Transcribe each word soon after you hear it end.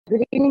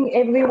Good evening,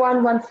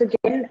 everyone, once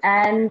again,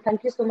 and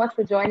thank you so much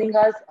for joining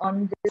us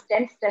on this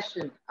 10th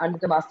session under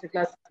the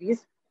Masterclass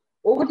series.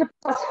 Over the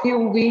past few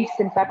weeks,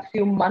 in fact,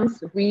 few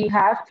months, we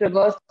have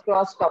traversed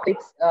across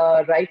topics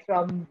right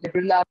from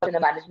liberal arts in a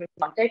management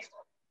context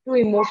to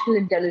emotional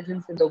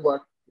intelligence in the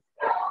work.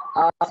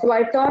 So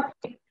I thought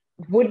it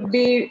would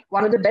be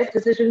one of the best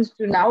decisions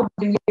to now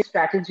bring you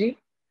strategy.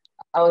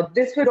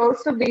 This would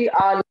also be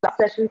our last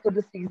session for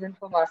the season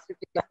for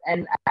Masterclass,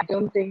 and I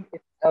don't think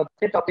it's a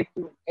better topic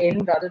to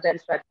end rather than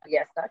strategy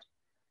as such.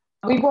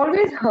 We've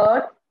always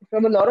heard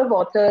from a lot of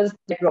authors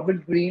like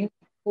Robert Greene,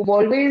 who've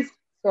always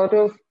sort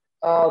of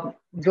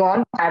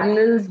drawn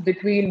parallels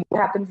between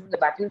what happens in the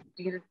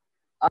battlefield.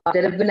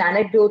 There have been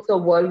anecdotes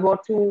of World War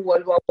II,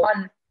 World War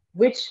One,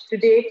 which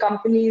today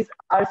companies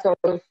are sort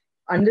of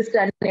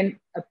understanding and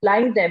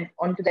applying them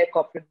onto their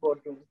corporate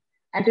boardrooms.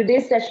 And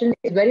today's session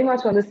is very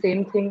much on the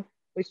same thing,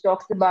 which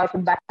talks about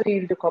from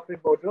battlefield to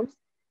corporate boardrooms.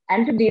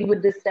 And to deal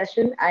with this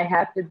session, I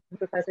have with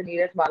Professor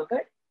Niraj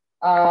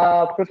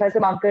Mankad. Professor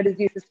Mankad is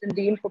the Assistant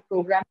Dean for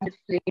Program at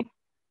Flame.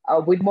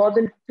 With more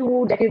than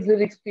 2 decades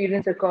of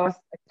experience across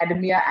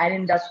academia and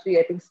industry,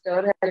 I think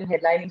STIR has been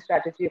headlining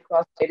strategy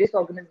across various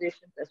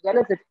organizations as well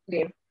as at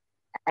Flame.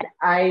 And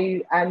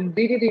I am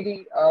really,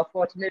 really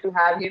fortunate to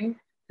have him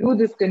do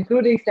this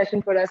concluding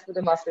session for us for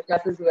the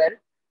masterclass as well.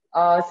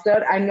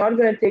 Sir, I'm not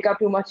going to take up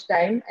too much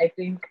time. I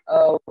think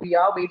we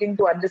are waiting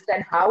to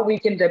understand how we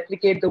can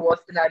replicate the war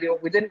scenario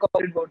within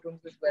corporate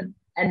boardrooms as well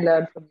and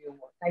learn from you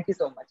more. Thank you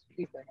so much.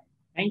 Please go ahead.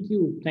 Thank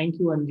you,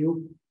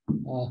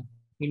 Anju.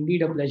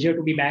 Indeed, a pleasure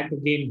to be back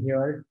again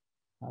here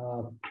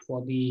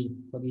for the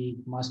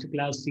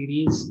masterclass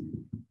series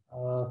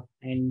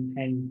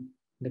and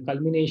the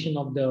culmination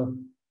of the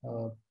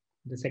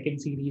second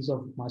series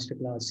of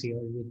masterclass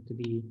here with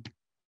the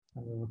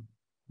uh,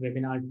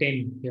 webinar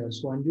 10 here.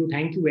 So Anju,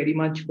 thank you very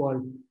much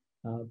for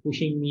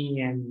pushing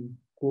me and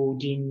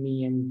coaching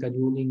me and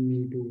cajoling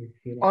me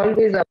to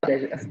Always a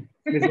pleasure.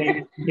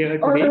 present here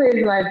today.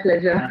 Always my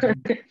pleasure.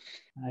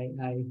 I,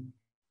 I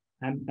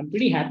I'm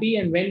pretty happy.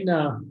 And when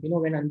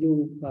when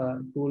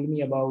Anju told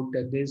me about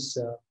this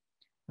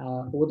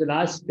over the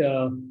last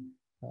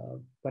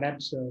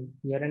perhaps a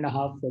year and a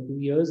half or 2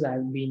 years,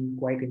 I've been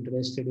quite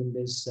interested in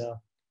this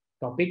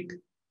topic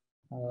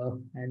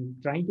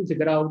and trying to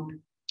figure out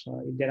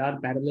if there are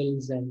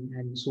parallels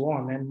and so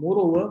on. And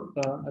moreover,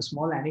 a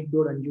small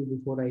anecdote, Anju,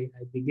 before I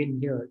begin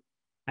here.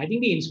 I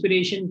think the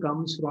inspiration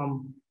comes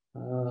from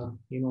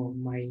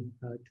my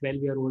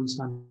 12-year-old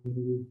son,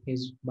 who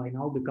is by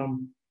now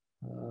become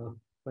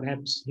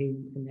perhaps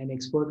an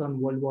expert on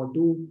World War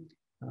II,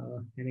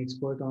 an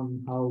expert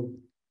on how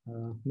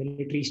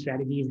military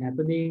strategy is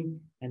happening,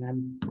 and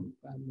I'm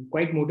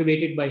quite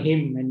motivated by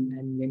him.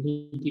 And when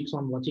he keeps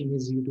on watching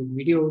his YouTube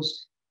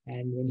videos,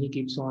 and when he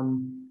keeps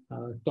on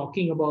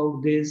talking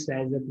about this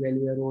as a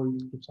 12-year-old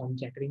keeps on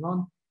chattering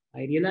on,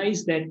 I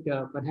realized that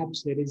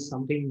perhaps there is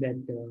something that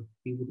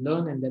we would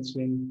learn, and that's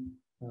when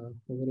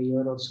over a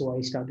year or so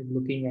I started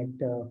looking at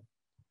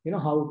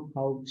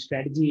how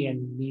strategy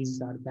and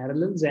these are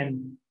parallels.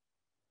 And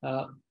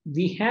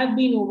we have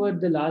been over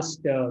the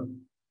last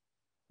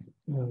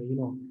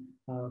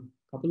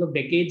couple of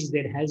decades,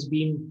 there has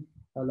been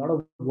a lot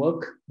of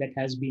work that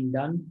has been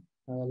done.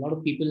 A lot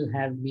of people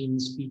have been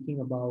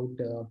speaking about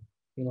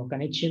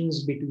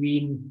connections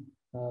between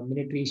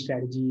military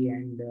strategy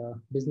and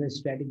business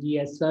strategy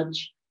as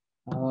such,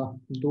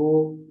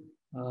 though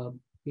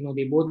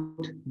they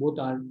both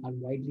are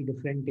widely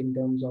different in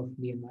terms of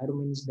the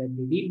environments that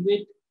they deal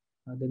with,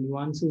 the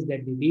nuances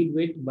that they deal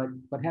with, but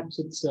perhaps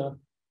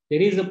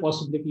there is a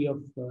possibility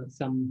of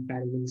some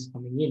parallels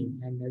coming in.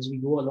 And as we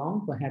go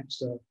along, perhaps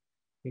to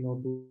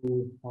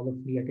all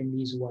of the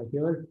attendees who are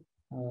here,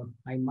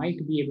 I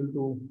might be able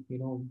to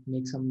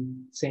make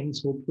some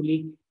sense,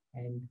 hopefully,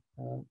 and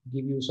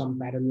give you some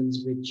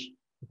parallels which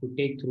you could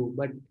take through.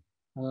 But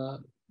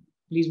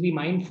please be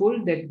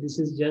mindful that this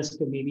is just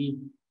maybe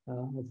a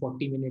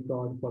 40-minute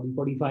or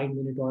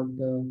 45-minute or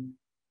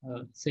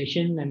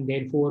session, and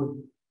therefore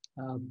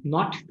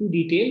not too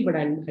detailed, but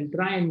I'll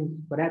try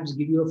and perhaps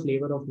give you a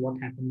flavor of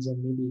what happens,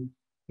 and maybe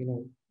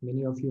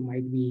many of you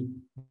might be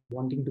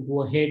wanting to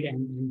go ahead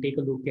and take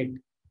a look at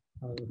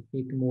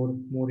it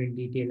more in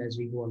detail as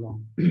we go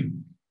along.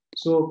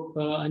 So,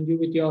 Anju,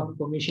 with your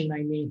permission,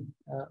 I may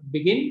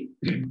begin.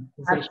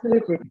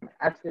 Absolutely.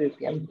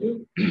 Thank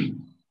you.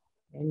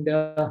 And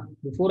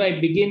before I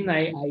begin,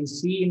 I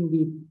see in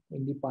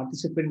the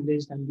participant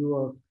list,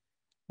 Anju,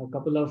 a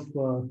couple of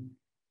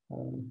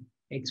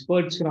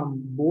experts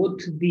from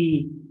both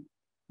the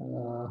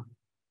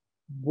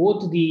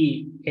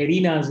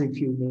arenas, if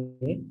you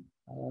may.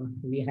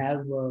 We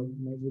have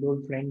my good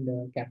old friend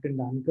Captain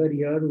Dankar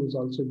here, who's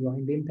also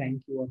joined in.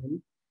 Thank you,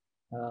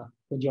 Anil,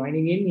 for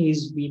joining in.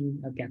 He's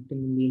been a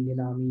captain in the Indian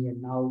Army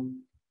and now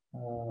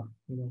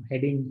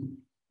heading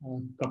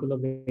a couple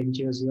of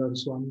ventures here.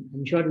 So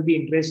I'm sure it'll be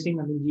interesting,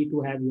 Anilji,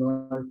 to have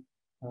your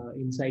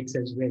insights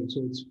as well.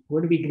 So it's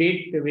going to be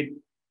great. With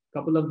a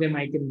couple of them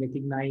I can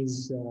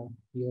recognize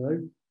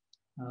here.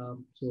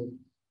 So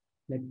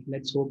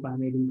let's hope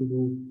I'm able to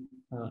do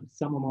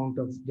some amount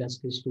of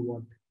justice to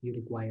what you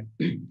require.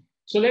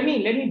 So let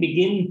me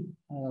begin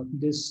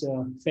this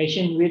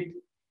session with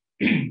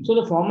so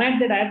the format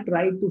that I have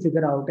tried to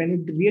figure out,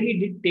 and it really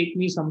did take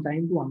me some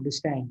time to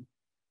understand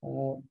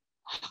uh,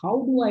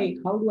 how do I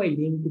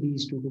link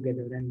these two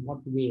together and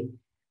what way.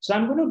 So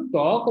I'm going to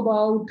talk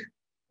about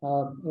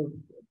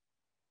two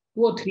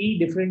or three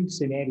different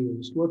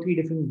scenarios, two or three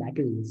different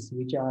battles,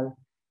 which are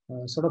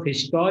sort of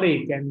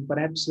historic, and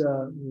perhaps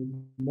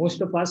most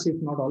of us, if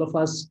not all of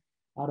us,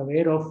 are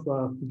aware of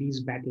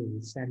these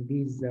battles and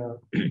these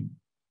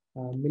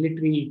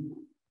military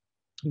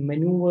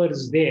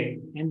maneuvers there,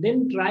 and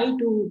then try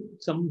to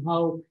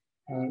somehow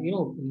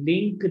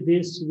link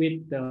this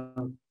with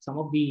some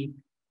of the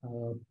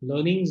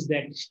learnings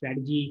that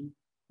strategy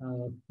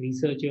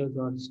researchers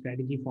or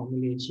strategy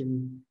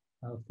formulation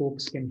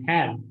folks can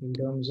have in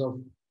terms of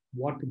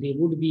what they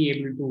would be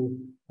able to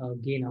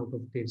gain out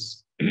of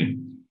this.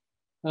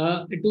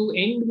 To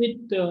end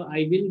with,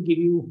 I will give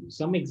you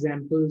some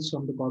examples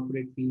from the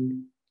corporate field,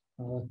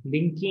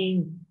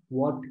 linking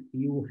what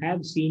you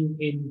have seen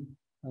in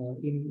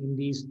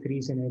these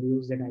three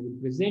scenarios that I will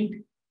present,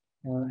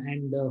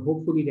 and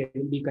hopefully there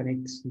will be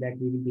connects that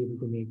we will be able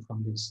to make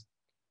from this.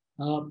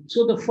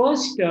 So the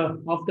first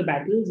of the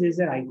battles is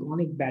an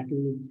iconic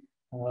battle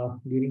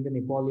during the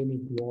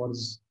Napoleonic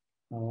Wars,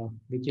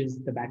 which is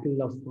the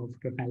Battle of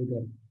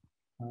Trafalgar.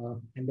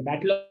 And the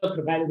Battle of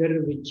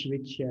Trafalgar, which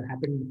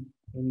happened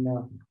in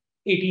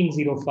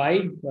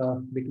 1805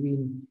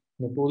 between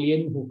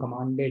Napoleon, who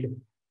commanded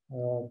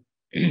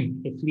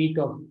a fleet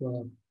of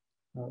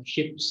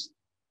ships.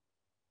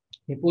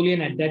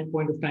 Napoleon, at that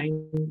point of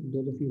time,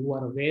 those of you who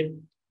are aware,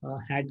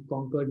 had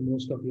conquered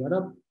most of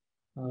Europe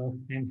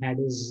and had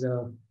his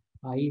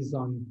eyes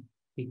on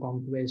the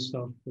conquest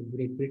of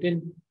Great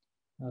Britain.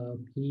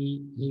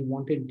 He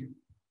wanted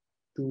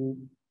to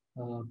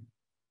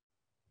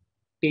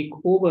take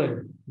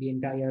over the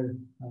entire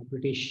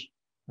British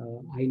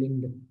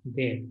island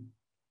there.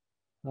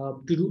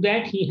 To do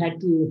that, he had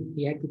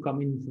to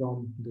come in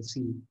from the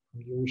sea,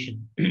 from the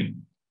ocean.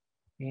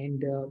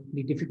 And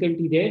the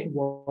difficulty there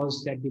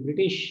was that the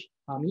British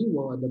army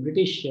were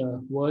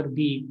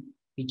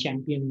the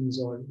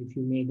champions, or if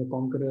you may, the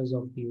conquerors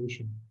of the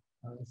ocean.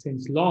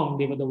 Since long,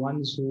 they were the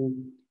ones who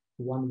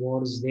won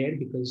wars there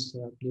because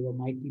they were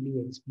mightily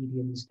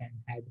experienced and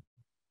had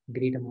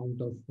great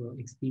amount of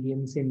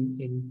experience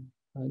in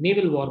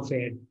naval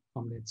warfare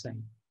from that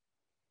side.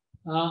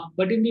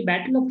 But in the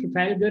Battle of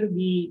Trafalgar,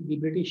 the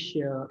British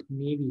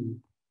Navy,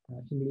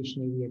 English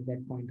Navy at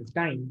that point of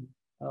time,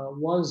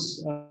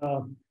 was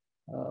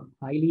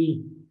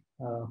highly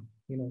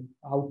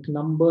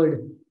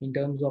outnumbered in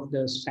terms of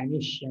the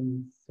Spanish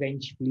and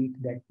French fleet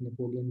that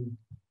Napoleon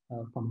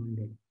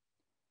commanded.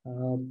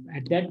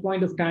 At that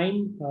point of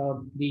time,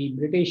 the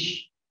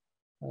British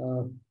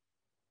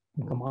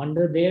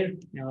commander there,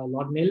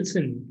 Lord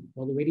Nelson,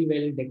 was a very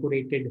well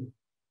decorated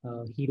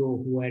hero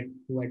who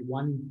had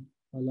won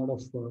a lot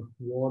of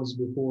wars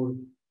before.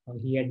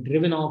 He had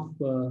driven off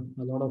a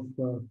lot of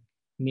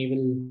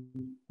naval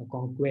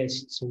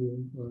conquests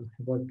who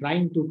were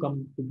trying to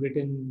come to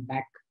Britain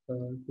back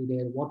to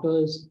their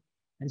waters.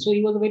 And so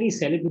he was a very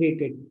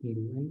celebrated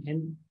hero.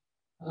 And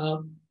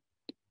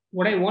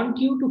what I want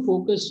you to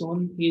focus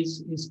on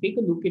is take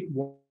a look at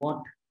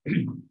what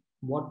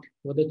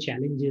were the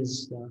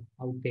challenges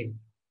out there.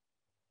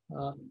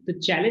 The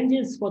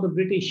challenges for the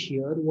British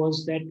here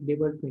was that there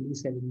were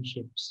 27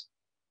 ships.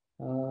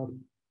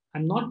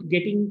 I'm not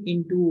getting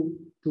into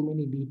too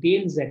many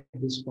details at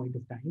this point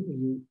of time.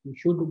 You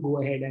should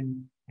go ahead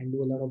and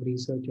do a lot of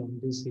research on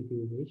this if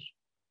you wish.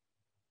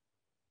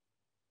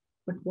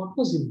 But what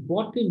was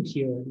important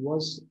here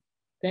was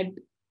that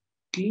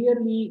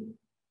clearly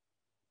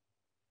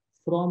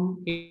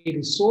from a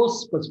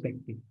resource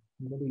perspective,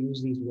 I'm going to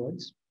use these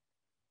words,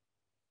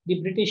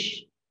 the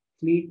British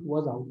fleet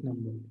was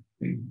outnumbered.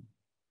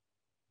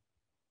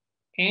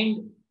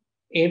 And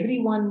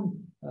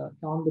everyone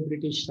on the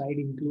British side,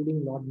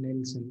 including Lord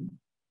Nelson,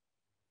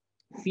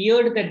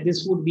 feared that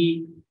this would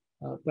be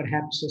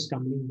perhaps a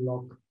stumbling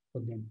block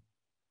for them.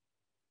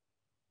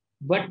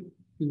 But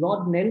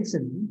Lord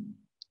Nelson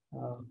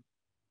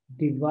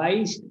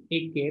devised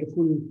a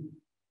careful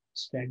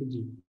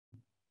strategy.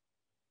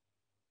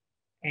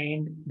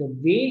 And the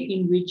way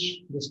in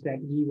which the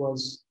strategy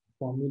was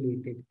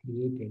formulated,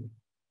 created,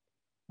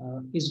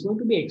 is going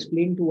to be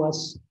explained to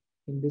us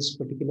in this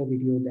particular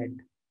video that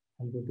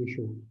I'm going to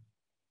show.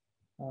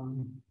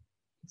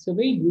 It's a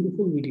very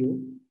beautiful video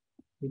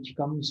which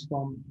comes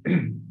from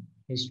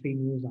History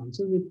News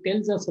Answers. It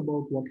tells us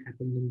about what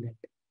happened in that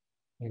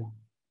era.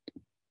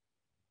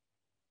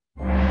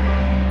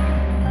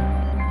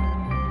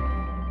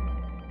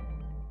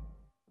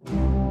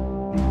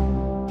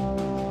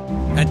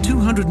 At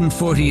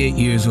 248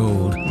 years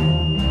old,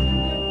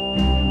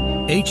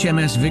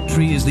 HMS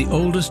Victory is the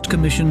oldest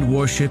commissioned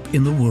warship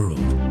in the world.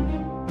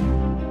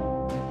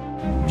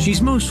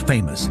 She's most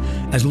famous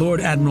as Lord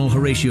Admiral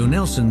Horatio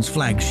Nelson's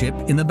flagship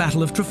in the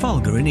Battle of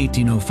Trafalgar in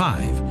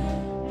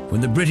 1805,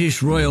 when the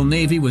British Royal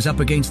Navy was up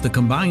against the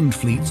combined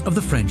fleets of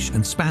the French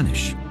and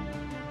Spanish.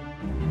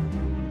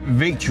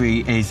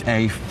 Victory is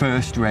a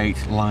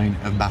first-rate line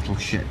of battle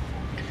ship.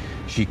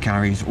 She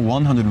carries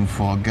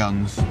 104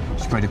 guns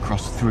spread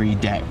across 3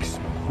 decks.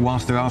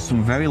 Whilst there are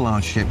some very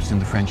large ships in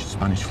the French and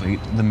Spanish fleet,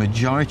 the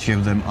majority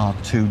of them are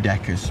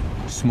 2-deckers,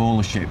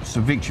 smaller ships,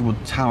 so Victory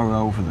would tower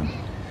over them.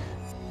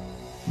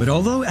 But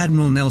although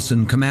Admiral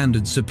Nelson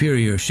commanded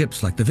superior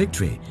ships like the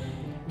Victory,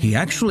 he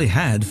actually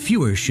had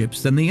fewer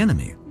ships than the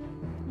enemy.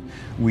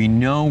 We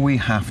know we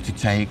have to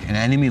take an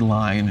enemy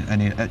line,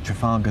 and at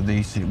Trafalgar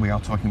we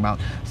are talking about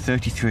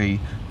 33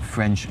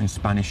 French and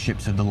Spanish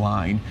ships of the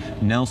line.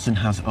 Nelson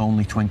has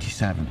only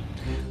 27.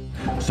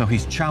 So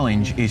his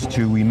challenge is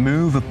to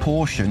remove a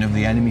portion of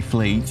the enemy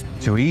fleet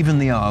to even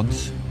the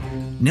odds.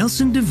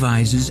 Nelson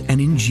devises an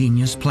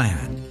ingenious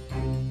plan,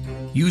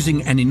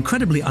 using an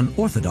incredibly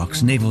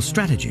unorthodox naval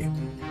strategy.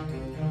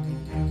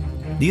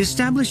 The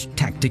established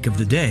tactic of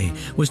the day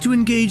was to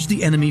engage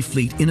the enemy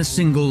fleet in a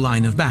single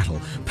line of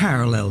battle,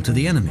 parallel to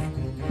the enemy.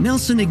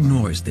 Nelson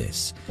ignores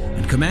this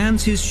and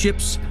commands his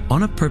ships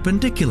on a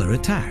perpendicular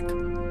attack.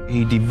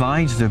 He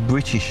divides the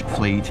British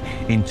fleet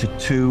into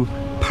 2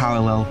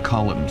 parallel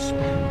columns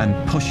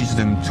and pushes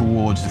them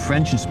towards the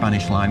French and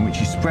Spanish line,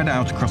 which is spread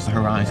out across the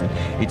horizon.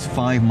 It's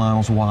 5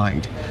 miles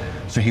wide.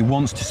 So he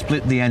wants to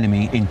split the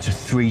enemy into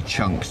 3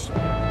 chunks.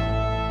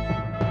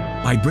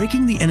 By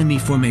breaking the enemy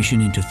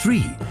formation into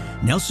 3,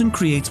 Nelson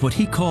creates what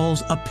he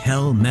calls a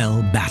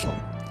pell-mell battle.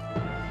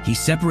 He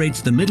separates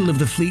the middle of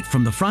the fleet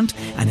from the front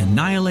and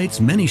annihilates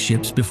many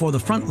ships before the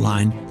front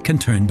line can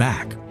turn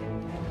back.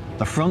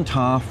 The front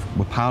half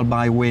were powered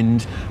by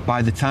wind.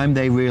 By the time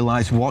they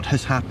realize what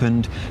has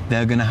happened,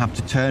 they're going to have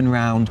to turn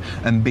around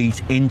and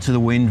beat into the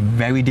wind.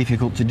 Very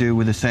difficult to do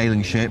with a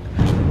sailing ship.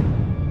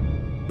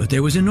 But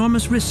there was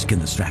enormous risk in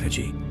the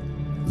strategy.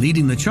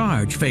 Leading the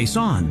charge face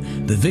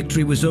on, the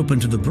Victory was open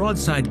to the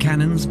broadside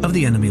cannons of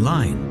the enemy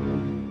line.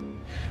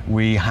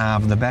 We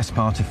have the best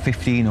part of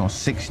 15 or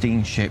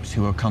 16 ships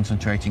who are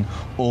concentrating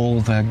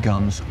all their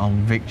guns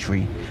on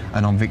Victory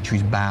and on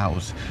Victory's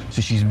bows. So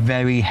she's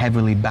very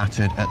heavily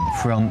battered at the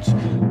front.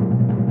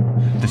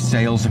 The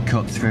sails are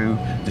cut through,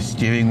 the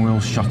steering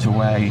wheel's shot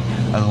away,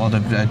 a lot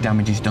of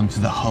damage is done to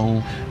the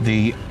hull.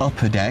 The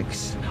upper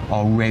decks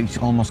are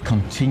raked almost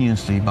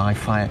continuously by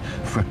fire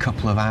for a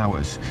couple of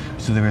hours.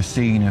 So they're a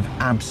scene of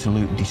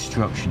absolute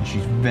destruction.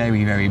 She's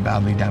very, very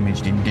badly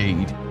damaged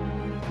indeed.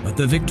 But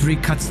the Victory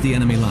cuts the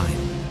enemy line.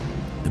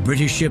 The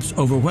British ships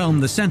overwhelm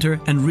the center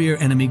and rear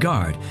enemy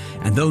guard,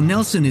 and though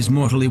Nelson is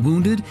mortally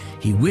wounded,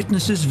 he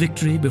witnesses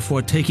victory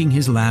before taking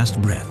his last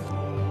breath.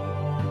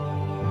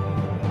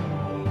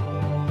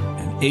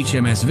 And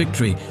HMS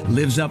Victory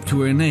lives up to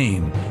her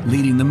name,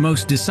 leading the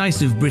most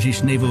decisive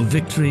British naval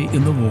victory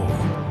in the war.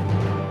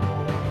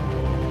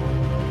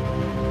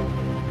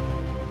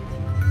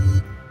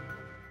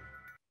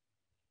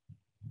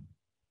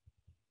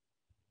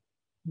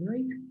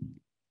 Right.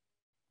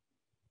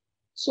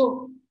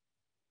 So,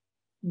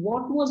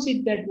 what was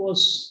it that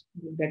was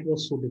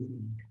so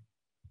different?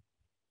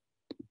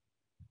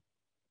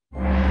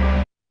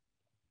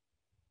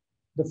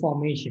 The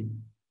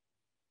formation.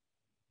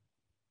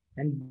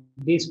 And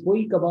they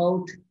spoke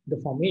about the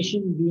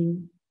formation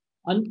being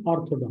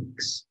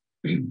unorthodox.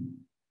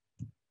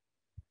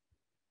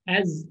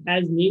 As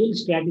naval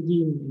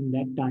strategy in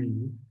that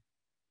time,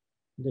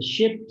 the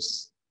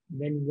ships,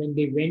 when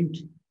they went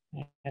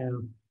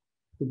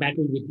to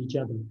battle with each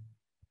other,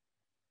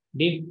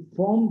 they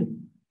formed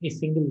a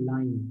single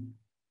line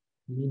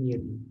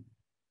linearly,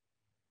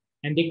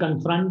 and they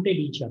confronted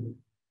each other.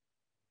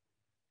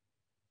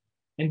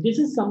 And this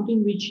is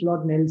something which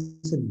Lord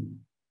Nelson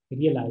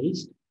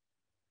realized,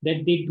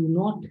 that they do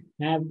not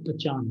have a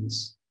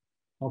chance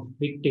of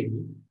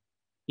victory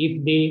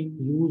if they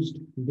used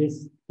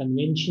this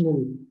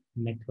conventional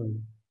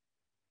method.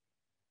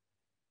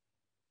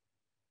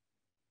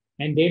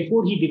 And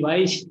therefore, he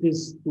devised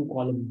this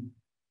 2-column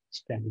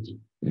strategy.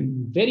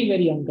 Very,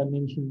 very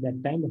unconventional that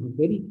time.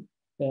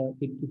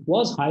 It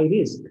was high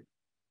risk.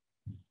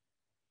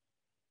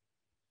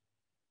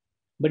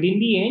 But in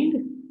the end,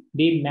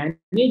 they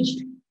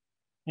managed,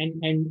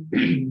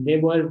 and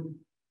there were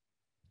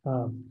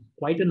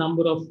quite a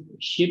number of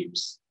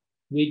ships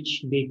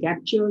which they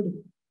captured,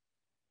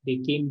 they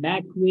came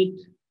back with,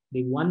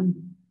 they won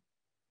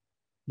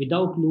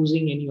without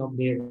losing any of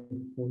their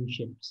own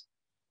ships.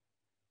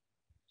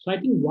 So I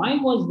think, why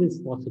was this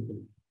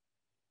possible?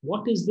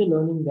 What is the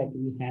learning that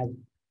we have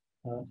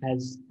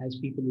as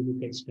people who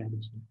look at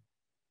strategy?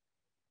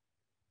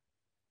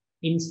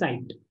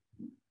 Insight,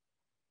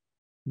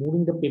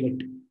 moving the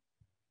pivot,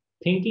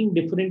 thinking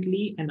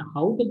differently, and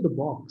out of the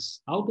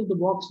box. Out of the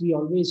box, we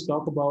always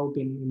talk about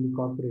in the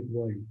corporate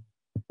world.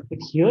 But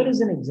here is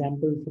an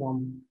example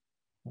from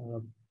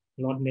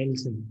Lord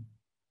Nelson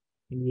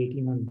in the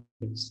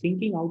 1800s,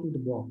 thinking out of the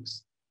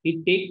box.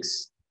 It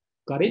takes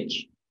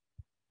courage.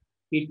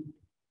 It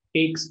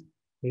takes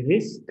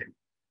risk.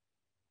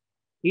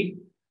 It,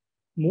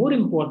 more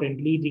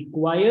importantly,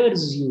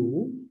 requires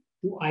you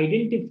to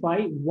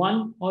identify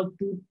 1 or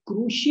 2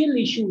 crucial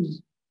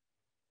issues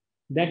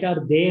that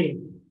are there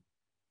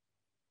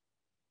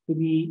to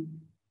be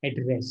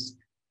addressed.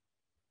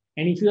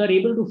 And if you are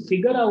able to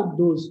figure out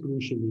those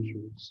crucial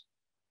issues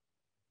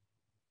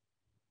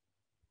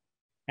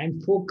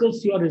and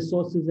focus your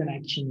resources and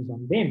actions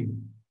on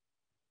them,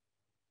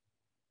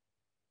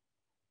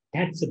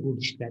 that's a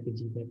good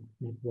strategy that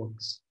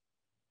works.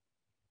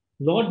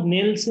 Lord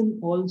Nelson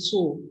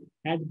also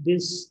had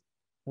this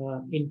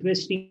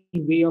interesting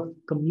way of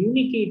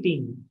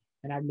communicating,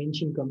 and I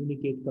mentioned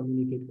communicate,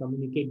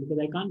 because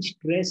I can't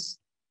stress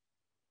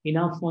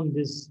enough on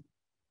this.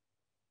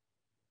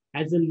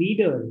 As a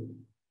leader,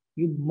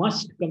 you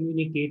must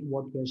communicate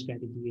what your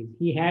strategy is.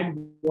 He had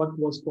what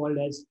was called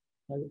as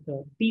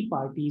tea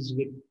parties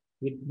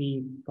with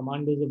the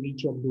commanders of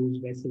each of those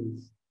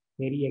vessels,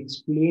 where he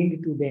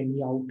explained to them,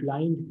 he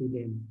outlined to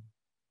them.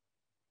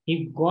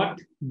 He got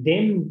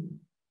them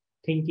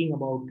thinking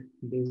about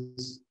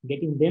this,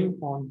 getting them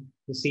on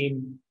the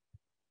same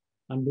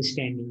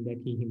understanding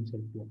that he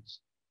himself was.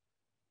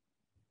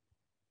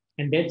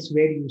 And that's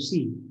where you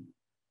see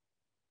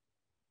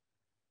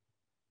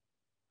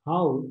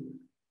how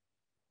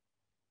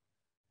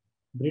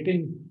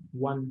Britain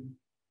won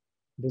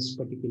this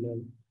particular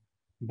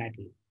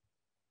battle.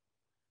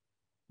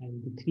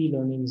 And the three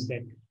learnings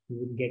that you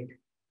will get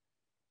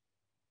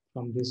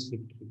from this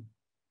victory.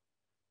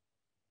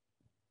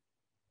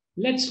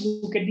 Let's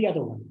look at the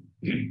other one,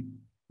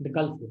 the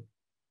Gulf War.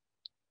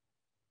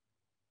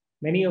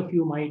 Many of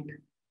you might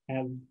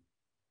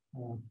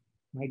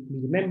be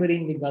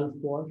remembering the Gulf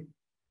War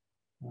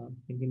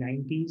in the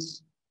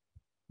 90s,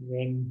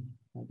 when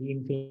the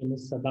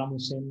infamous Saddam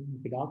Hussein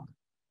of Iraq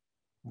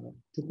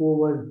took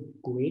over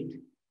Kuwait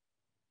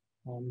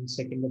on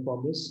 2nd of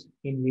August,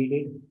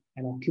 invaded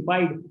and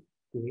occupied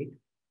Kuwait.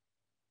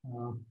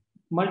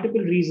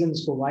 Multiple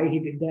reasons for why he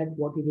did that,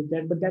 what he did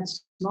that, but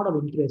that's not of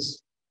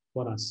interest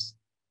for us.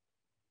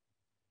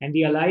 And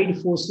the Allied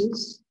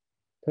forces,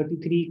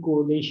 33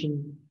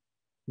 coalition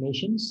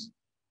nations,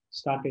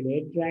 started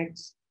air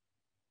tracks.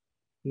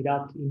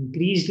 Iraq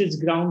increased its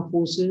ground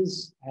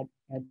forces.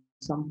 At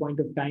some point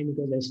of time, it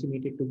was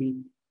estimated to be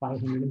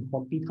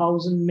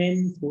 540,000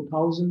 men,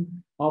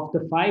 4,000 of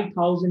the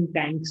 5,000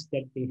 tanks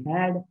that they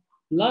had,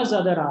 plus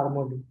other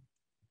armored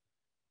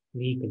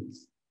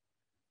vehicles.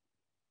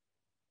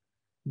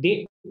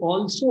 They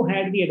also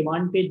had the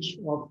advantage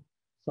of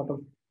sort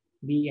of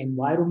the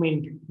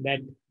environment that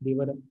they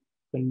were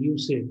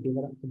conducive, they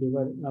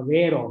were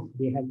aware of.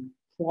 They had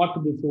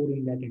fought before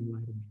in that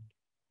environment.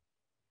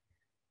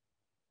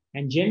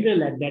 And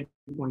General at that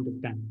point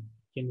of time,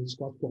 General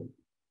Scott,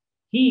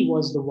 he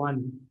was the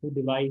one who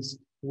devised,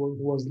 who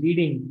was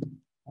leading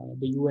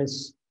the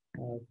US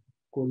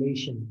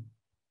coalition.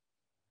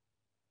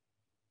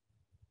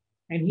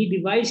 And he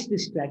devised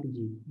this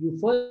strategy. You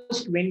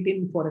first went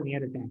in for an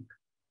air attack,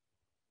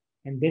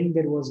 and then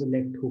there was a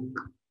left hook.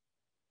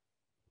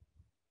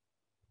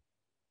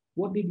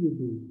 What did you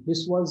do?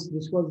 This was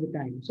the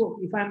time. So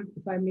if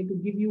I may to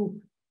give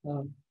you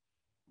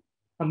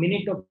a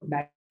minute of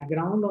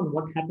background on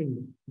what happened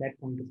at that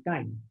point of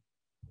time,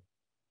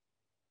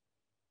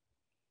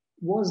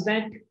 was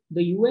that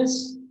the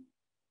US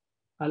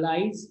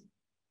allies,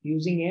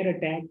 using air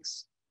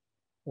attacks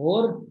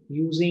or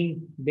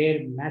using their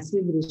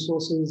massive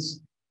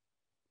resources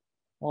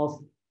of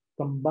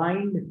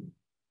combined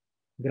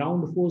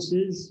ground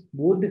forces,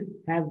 would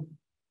have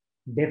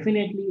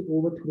definitely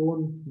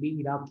overthrown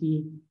the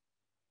Iraqi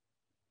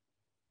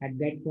at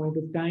that point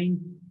of time.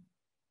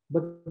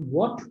 But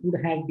what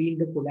would have been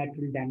the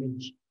collateral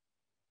damage?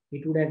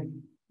 It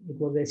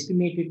was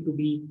estimated to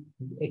be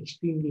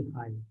extremely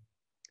high.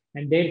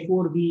 And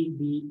therefore,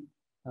 the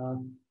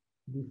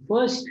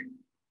first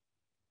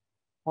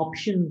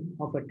option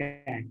of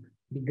attack,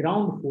 the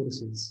ground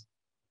forces,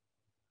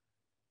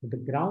 the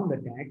ground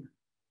attack,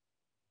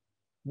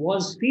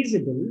 was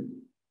feasible,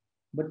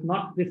 but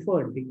not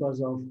preferred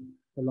because of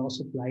the loss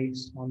of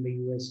lives on the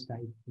US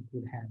side it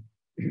would have.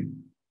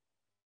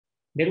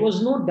 There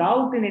was no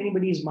doubt in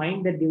anybody's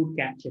mind that they would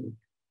capture it.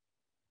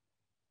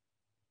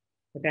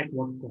 But at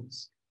what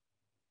cost?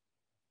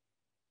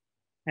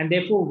 And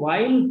therefore,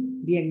 while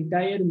the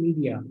entire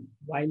media,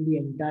 while the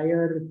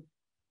entire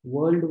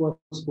world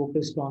was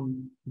focused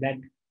on that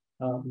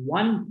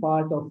one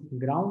part of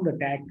ground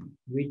attack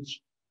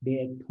which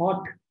they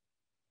thought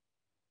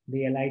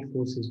the Allied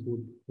forces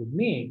would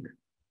make,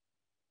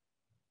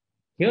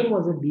 here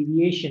was a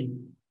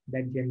deviation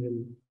that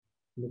General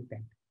looked at.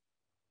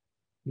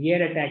 The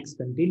air attacks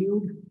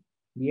continued.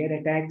 The air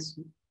attacks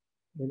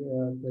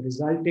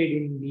resulted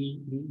in the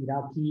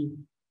Iraqi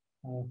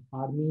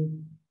army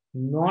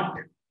not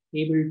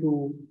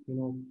able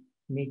to,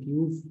 make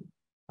use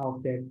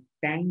of their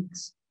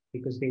tanks,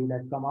 because they would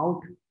have come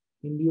out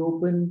in the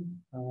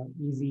open,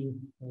 easy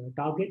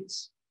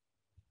targets.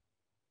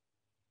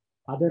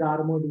 Other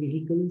armored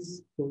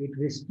vehicles, so it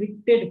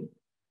restricted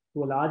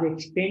to a large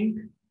extent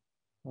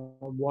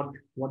what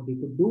they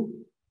could do.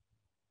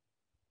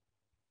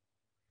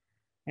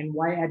 And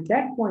why at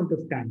that point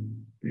of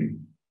time,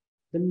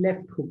 the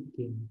left hook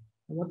came.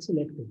 And what's the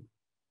left hook?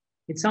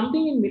 It's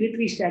something in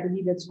military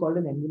strategy that's called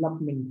an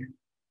envelopment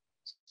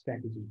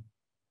strategy.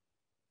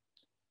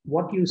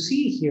 What you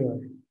see here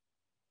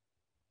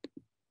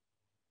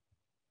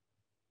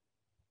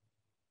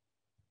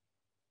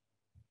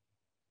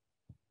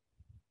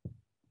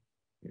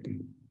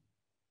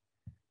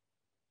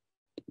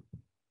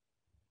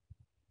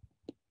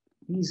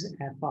these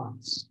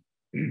Afars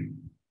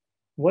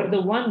were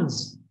the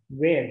ones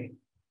where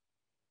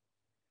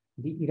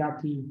the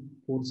Iraqi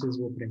forces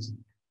were present.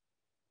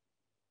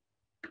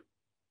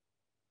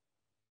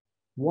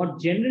 What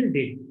General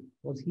did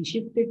was he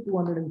shifted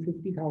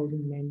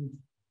 250,000 men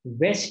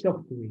west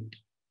of Kuwait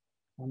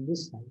on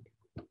this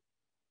side.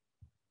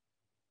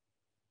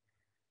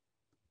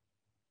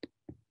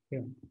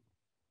 Here.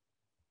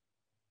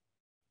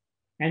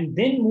 And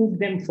then moved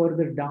them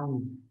further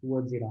down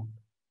towards Iraq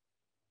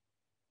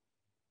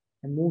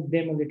and moved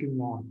them a little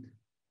north.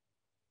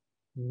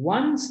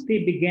 Once they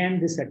began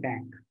this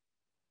attack,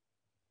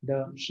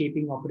 the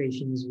shaping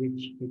operations,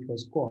 which it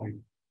was called,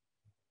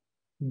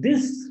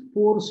 this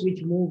force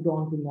which moved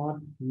on to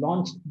north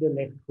launched the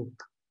left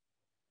hook.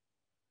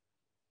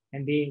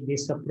 And they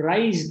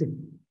surprised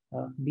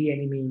the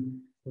enemy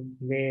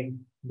where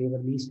they were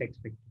least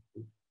expected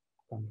to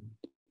come in.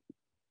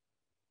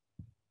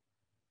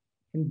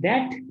 And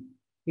that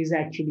is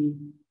actually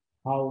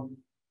how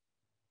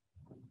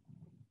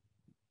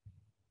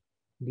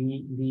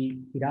the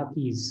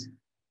Iraqis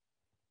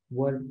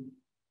were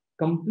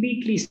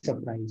completely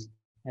surprised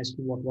as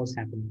to what was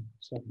happening.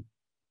 So,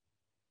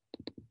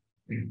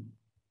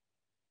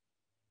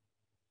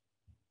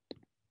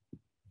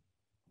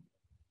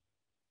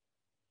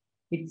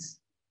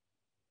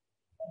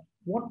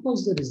 what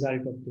was the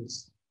result of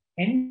this?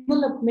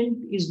 Envelopment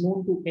is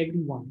known to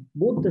everyone,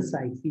 both the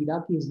sides. The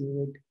Iraqis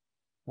knew it.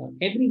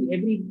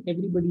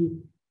 Everybody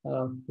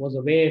was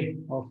aware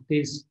of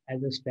this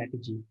as a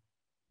strategy.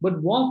 But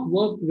what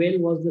worked well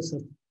was the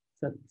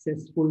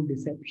successful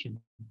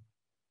deception.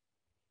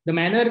 The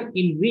manner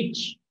in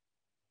which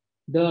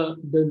the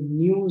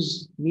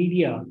news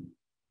media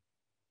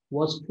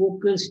was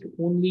focused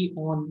only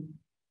on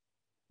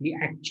the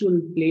actual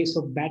place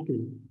of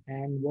battle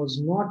and was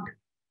not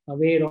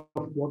aware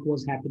of what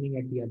was happening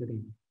at the other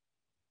end.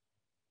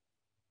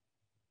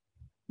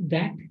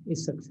 That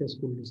is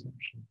successful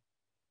deception.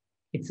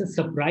 It's a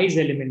surprise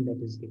element that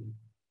is given.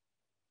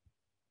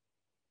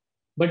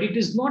 But it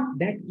is not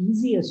that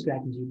easy a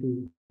strategy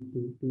to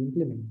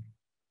implement,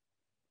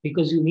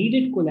 because you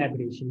needed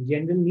collaboration.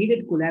 General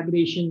needed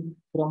collaboration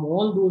from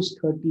all those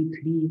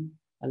 33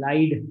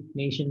 allied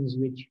nations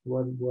which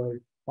were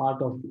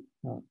part of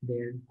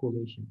their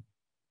coalition.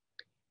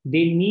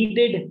 They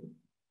needed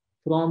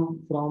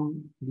from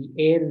the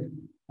air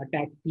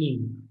attack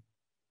team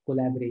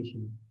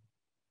collaboration.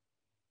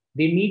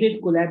 They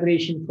needed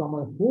collaboration from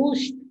a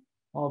host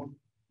of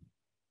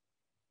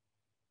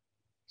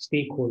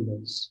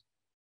stakeholders,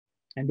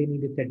 and they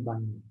needed that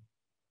buy-in.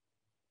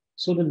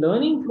 So the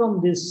learning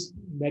from this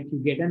that you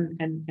get,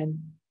 and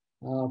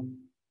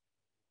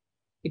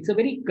it's a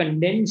very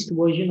condensed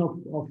version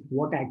of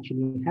what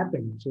actually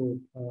happened. So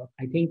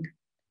I think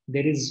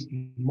there is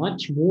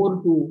much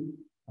more to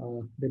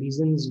the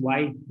reasons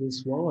why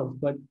this was,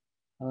 but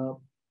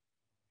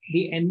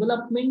the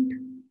envelopment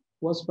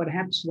was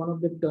perhaps one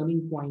of the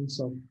turning points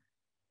of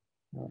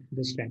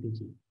the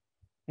strategy.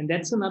 And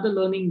that's another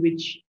learning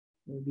which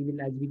we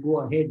will, as we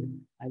go ahead,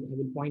 I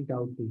will point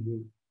out to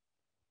you.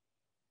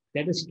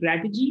 That a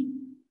strategy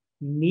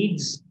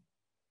needs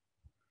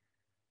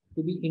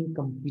to be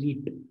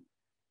incomplete.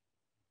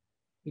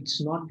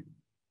 It's not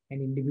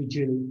an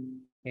individual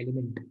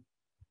element.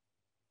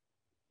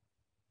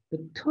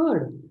 The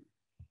third,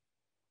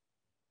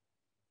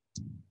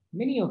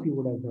 many of you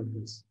would have heard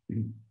this.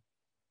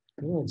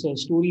 It's a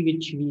story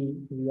which we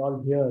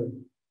all hear.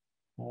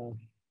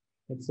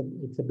 It's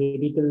a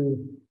biblical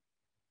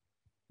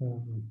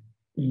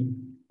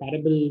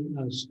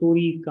parable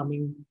story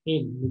coming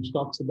in, which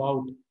talks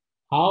about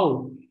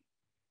how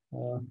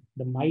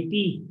the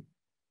mighty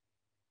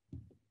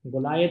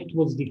Goliath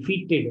was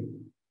defeated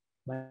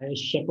by a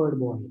shepherd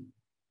boy.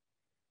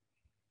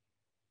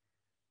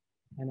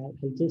 And I'll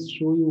just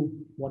show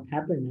you what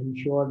happened. I'm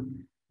sure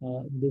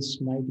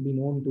this might be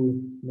known to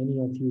many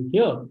of you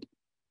here.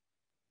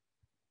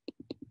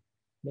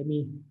 Let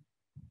me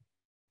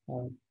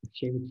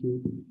share with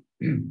you.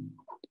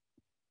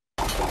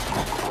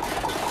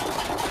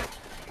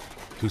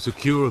 To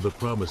secure the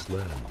promised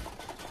land,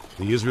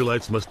 the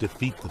Israelites must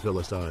defeat the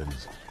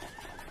Philistines.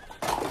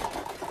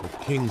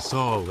 But King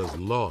Saul has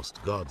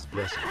lost God's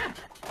blessing.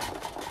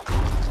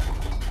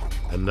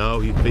 And now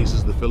he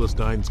faces the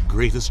Philistines'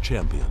 greatest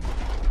champion,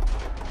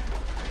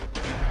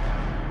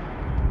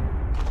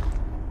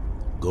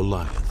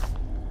 Goliath.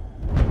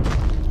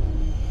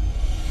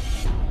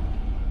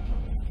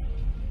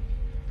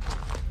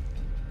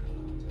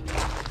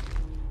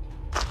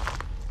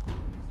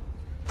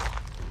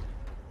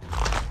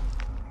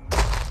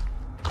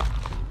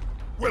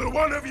 Will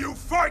one of you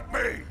fight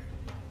me?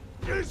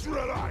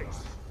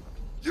 Israelites,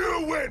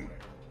 you win!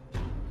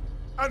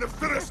 And the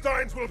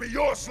Philistines will be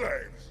your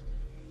slaves.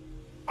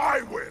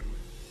 I win!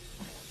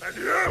 And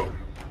you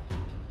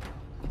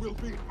will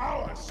be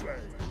our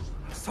slaves.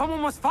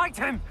 Someone must fight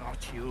him!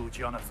 Not you,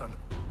 Jonathan.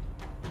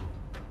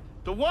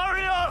 The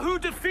warrior who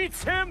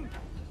defeats him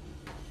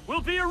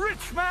will be a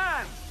rich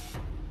man!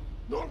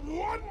 Not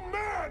one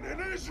man in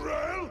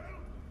Israel!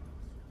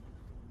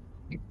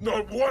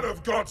 Not one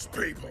of God's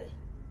people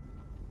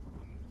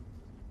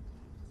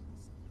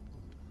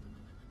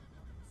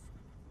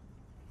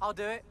I'll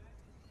do it.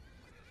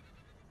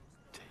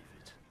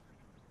 David,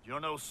 you're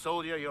no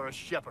soldier, you're a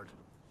shepherd.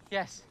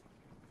 Yes,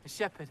 a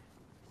shepherd.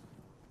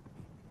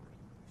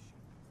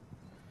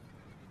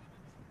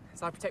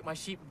 As I protect my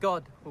sheep,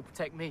 God will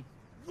protect me.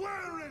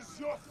 Where is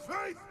your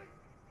faith?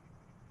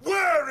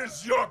 Where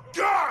is your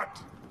God?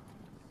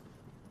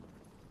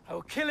 I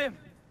will kill him.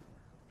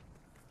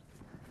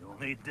 You'll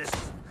need this.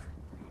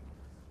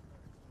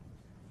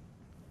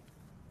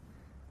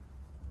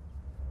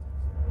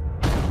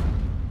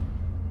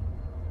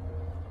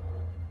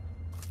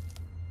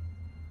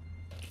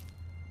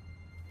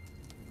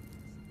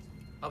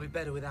 I'll be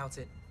better without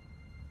it.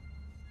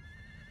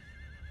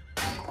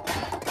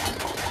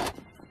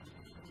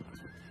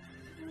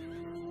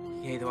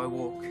 Yea, though I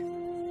walk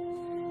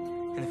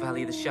in the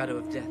valley of the shadow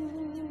of death,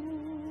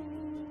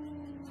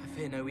 I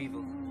fear no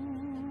evil.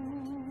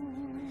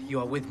 You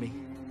are with me.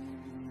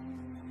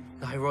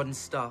 Thy rod and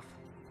staff,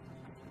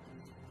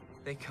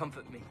 they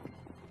comfort me.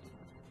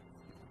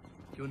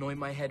 You anoint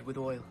my head with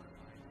oil.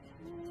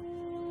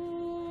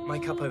 My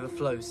cup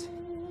overflows.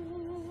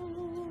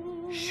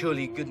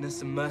 Surely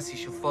goodness and mercy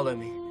shall follow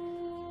me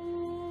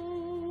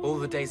all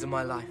the days of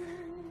my life.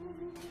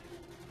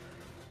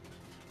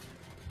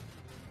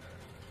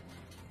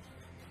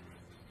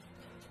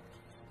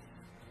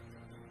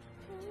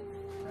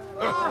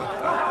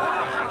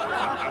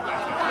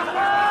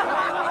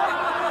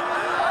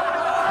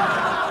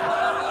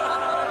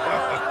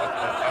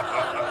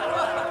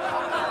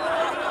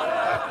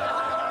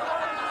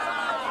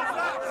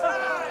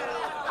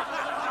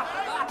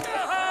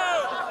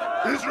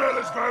 Israel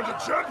has found a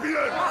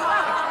champion!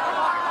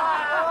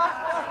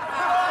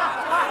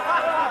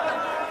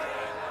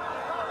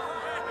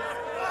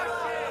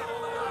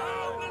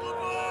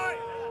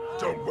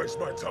 Don't waste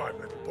my time,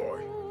 little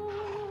boy.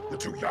 You're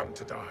too young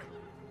to die.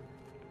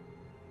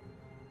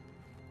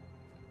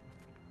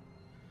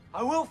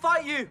 I will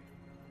fight you!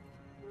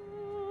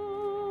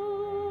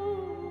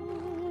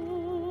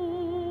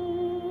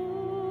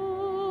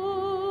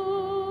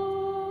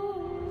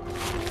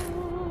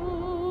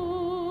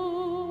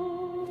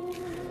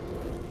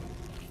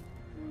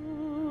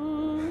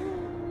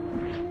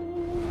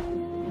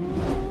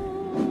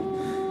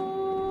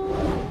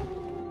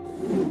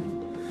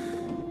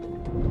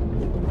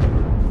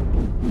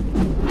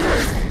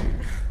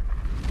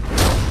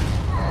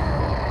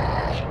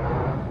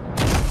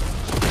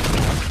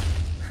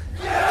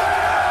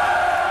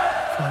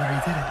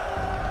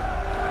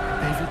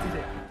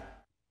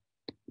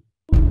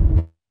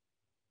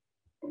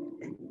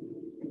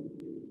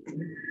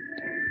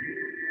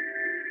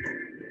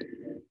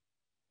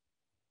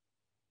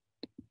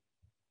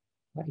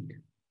 Right.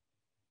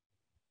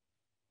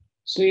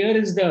 So here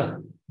is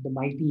the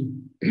mighty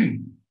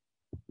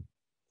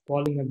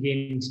falling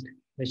against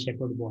the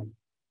shepherd boy.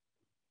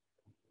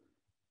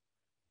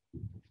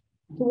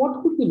 So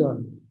what could we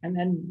learn?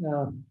 And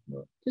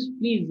just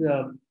please,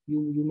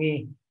 you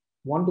may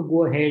want to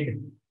go ahead,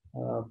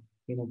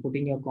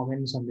 putting your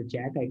comments on the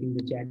chat. I think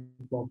the chat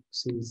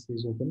box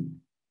is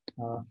open.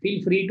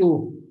 Feel free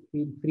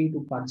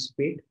to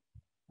participate.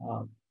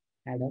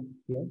 Add up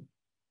here.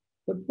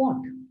 But what?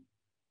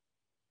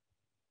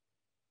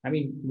 I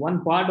mean,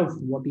 one part of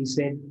what he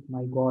said,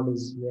 my God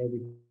is there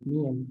with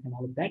me and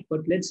all of that,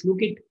 but let's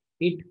look at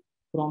it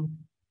from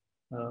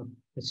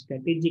a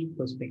strategic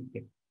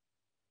perspective.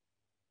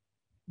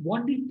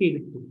 What did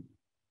David do?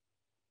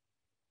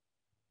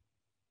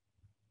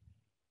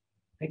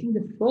 I think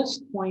the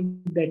first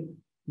point that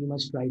you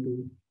must try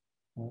to,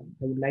 I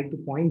would like to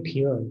point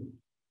here,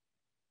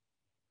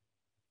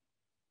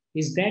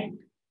 is that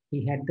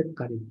he had the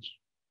courage.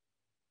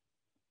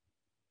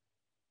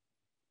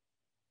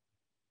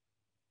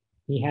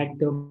 He had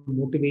the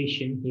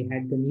motivation, he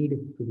had the need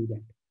to do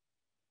that.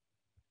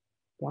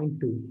 Point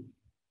two.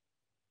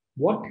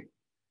 What,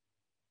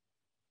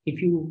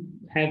 if you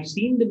have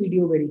seen the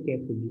video very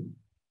carefully,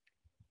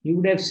 you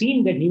would have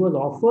seen that he was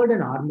offered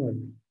an armor,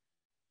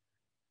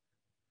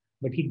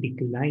 but he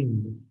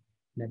declined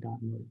that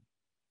armor.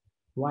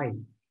 Why?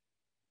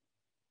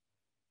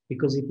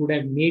 Because it would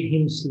have made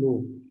him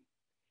slow.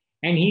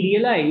 And he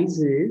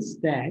realizes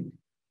that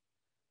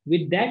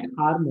with that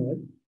armor,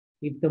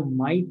 if the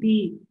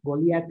mighty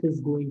Goliath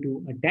is going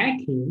to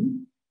attack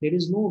him, there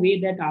is no way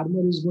that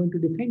armor is going to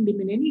defend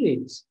him in any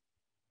ways.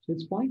 So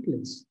it's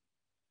pointless.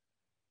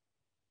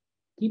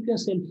 Keep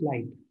yourself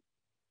light.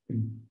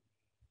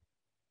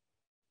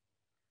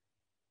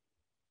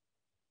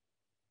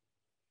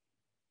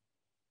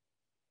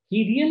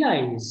 He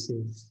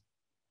realizes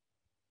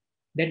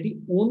that the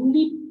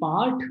only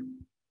part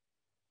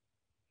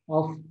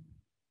of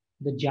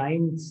the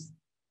giant's,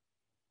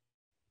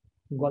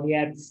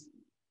 Goliath's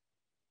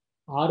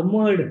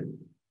armored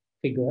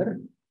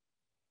figure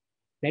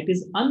that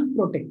is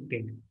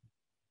unprotected,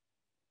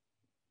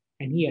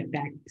 and he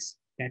attacks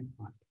that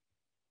part.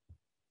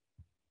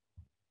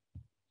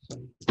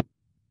 Sorry.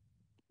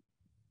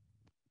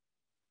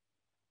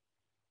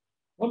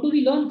 What do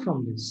we learn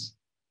from this?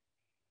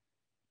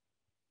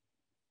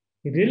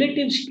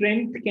 Relative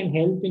strength can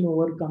help in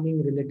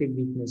overcoming relative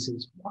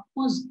weaknesses. What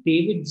was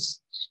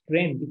David's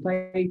strength?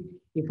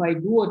 If I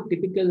do a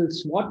typical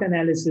SWOT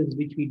analysis,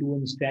 which we do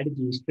in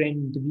strategy,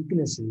 strength,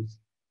 weaknesses,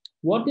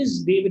 what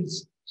is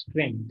David's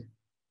strength?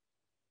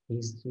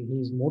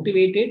 He's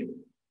motivated,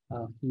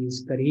 he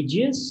is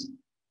courageous,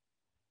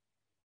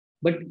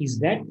 but is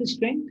that the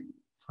strength?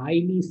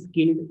 Highly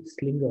skilled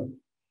slinger.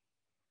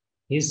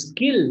 His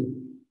skill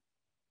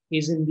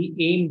is in the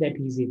aim that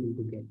he's able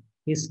to get.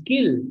 His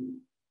skill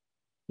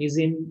is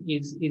in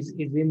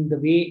the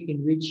way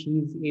in which he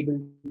is able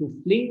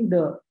to fling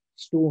the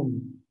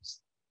stone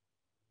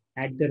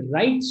at the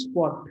right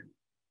spot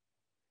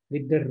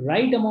with the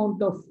right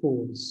amount of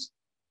force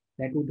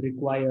that would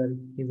require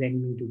his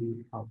enemy to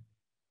be out.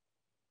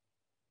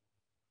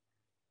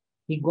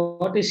 He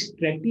got a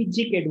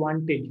strategic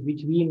advantage,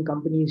 which we in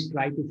companies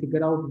try to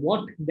figure out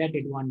what that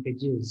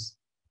advantage is.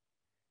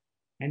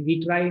 And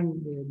we try,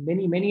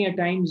 many a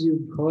times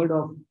you've heard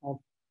of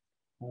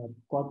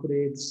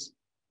corporates,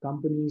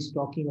 companies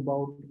talking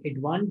about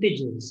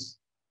advantages,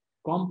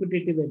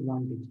 competitive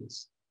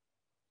advantages.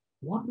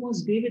 What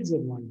was David's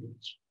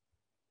advantage?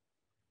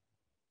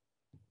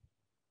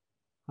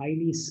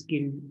 Highly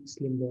skilled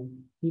slinger.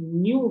 He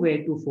knew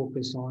where to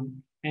focus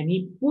on, and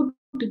he put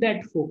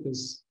that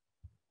focus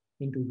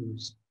into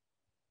use.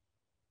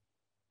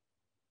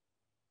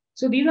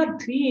 So these are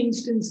three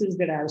instances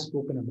that I have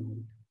spoken about.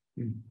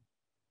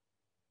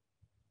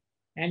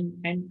 And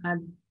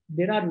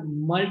there are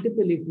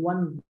multiple. If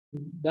one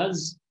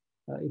does,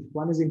 if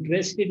one is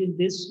interested in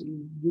this,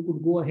 you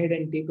could go ahead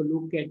and take a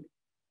look at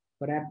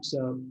perhaps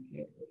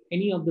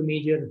any of the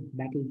major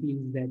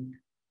battlefields that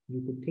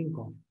you could think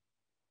of.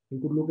 You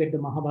could look at the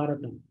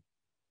Mahabharata.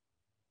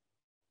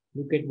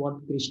 Look at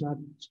what Krishna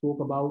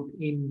spoke about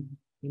in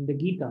the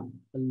Gita.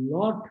 A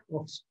lot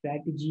of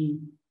strategy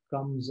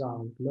comes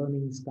out,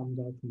 learnings comes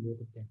out from both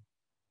of them.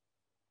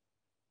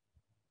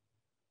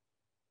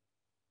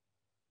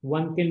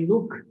 One can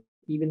look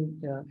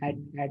even at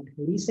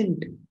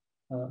recent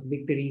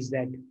victories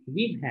that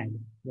we've had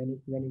when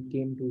it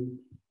came to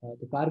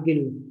the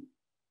Kargil.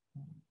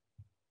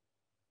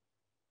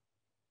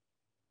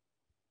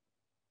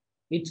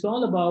 It's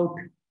all about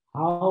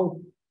how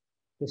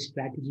the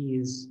strategy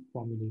is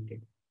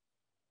formulated.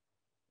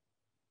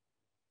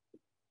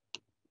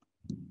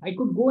 I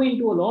could go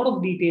into a lot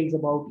of details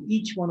about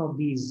each one of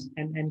these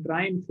and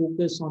try and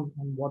focus on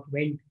what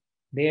went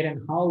there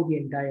and how the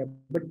entire,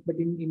 but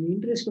in the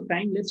interest of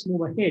time, let's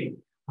move ahead.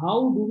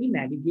 How do we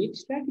navigate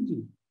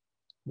strategy?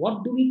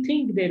 What do we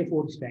think,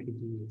 therefore,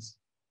 strategy is?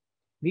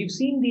 We've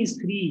seen these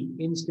three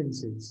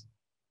instances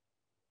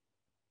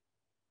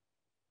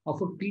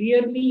of a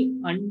clearly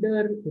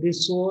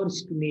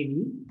under-resourced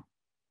Navy,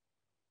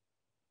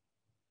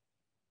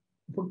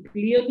 of a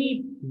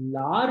clearly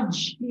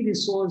largely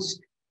resourced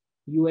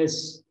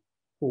US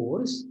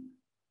force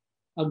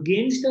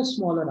against a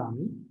smaller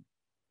army,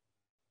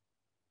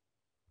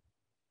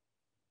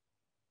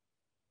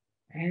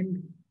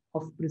 and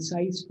of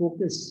precise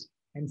focus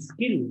and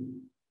skill.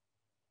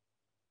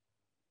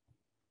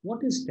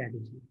 What is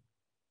strategy?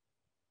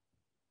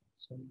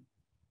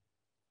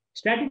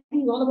 Strategy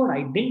is all about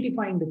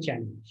identifying the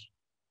challenge.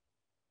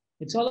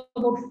 It's all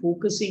about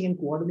focusing and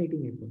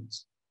coordinating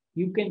efforts.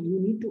 You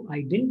need to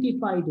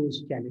identify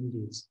those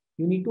challenges.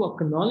 You need to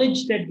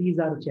acknowledge that these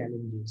are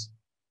challenges.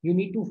 You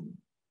need to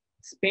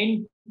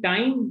spend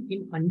time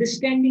in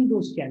understanding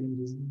those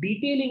challenges,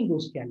 detailing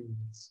those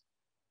challenges,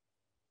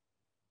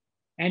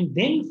 and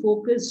then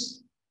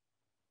focus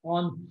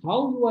on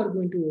how you are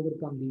going to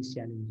overcome these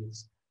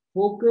challenges.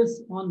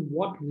 Focus on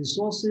what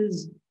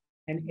resources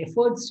and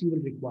efforts you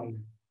will require.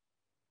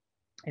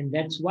 And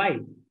that's why,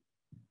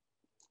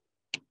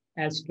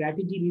 as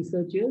strategy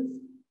researchers,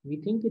 we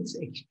think it's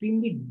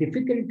extremely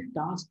difficult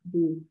task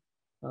to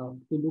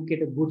look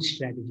at a good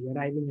strategy,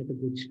 arriving at a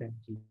good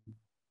strategy.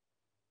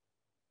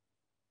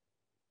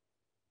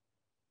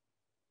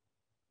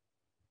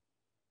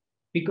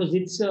 Because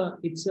it's a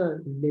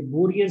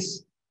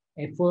laborious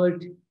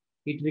effort.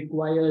 It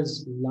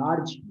requires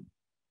large,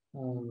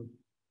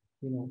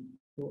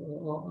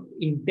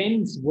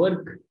 intense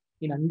work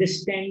in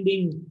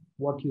understanding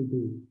what you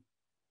do,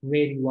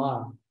 where you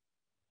are,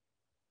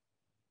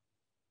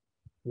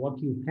 what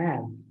you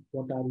have,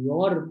 what are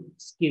your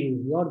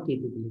skills, your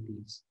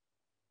capabilities.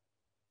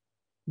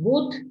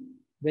 Both,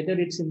 whether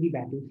it's in the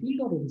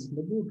battlefield or in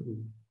the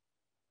boardroom.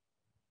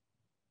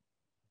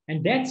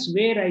 And that's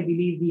where I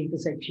believe the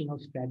intersection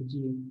of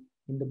strategy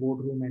in the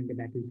boardroom and the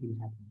battlefield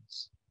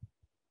happens.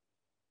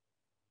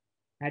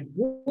 At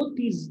both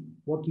these,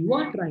 what you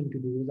are trying to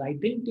do is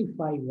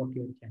identify what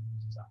your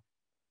challenges are.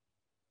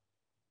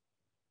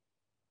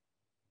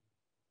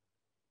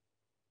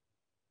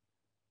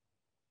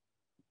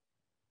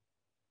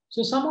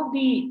 So some of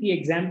the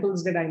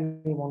examples that I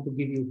may want to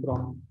give you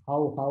from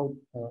how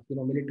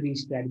military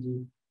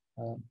strategy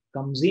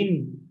comes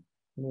in.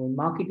 In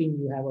marketing,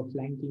 you have a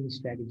flanking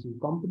strategy.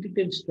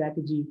 Competitive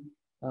strategy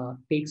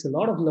takes a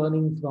lot of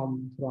learning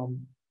from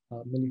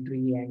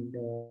military and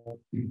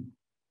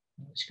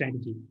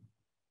strategy.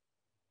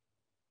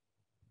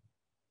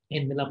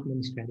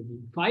 envelopment strategy.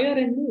 Fire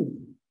and move.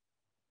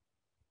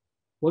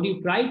 What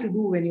you try to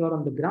do when you are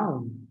on the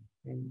ground,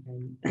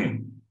 and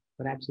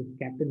perhaps if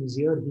Captain is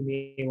here, he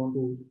may want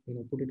to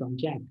put it on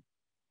chat,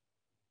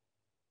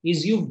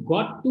 is you've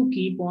got to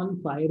keep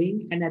on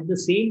firing and at the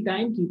same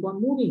time keep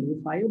on moving.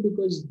 You fire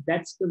because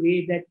that's the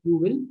way that you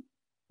will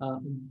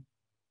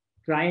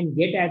try and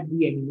get at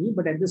the enemy,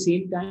 but at the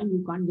same time,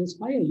 you can't just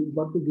fire. You've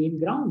got to gain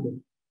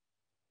ground.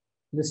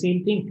 The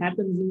same thing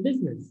happens in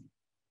business.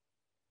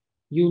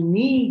 You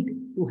need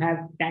to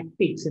have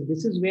tactics, and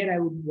this is where I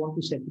would want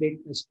to separate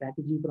a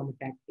strategy from a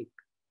tactic.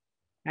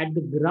 At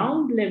the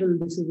ground level,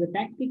 this is a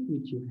tactic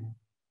which you have,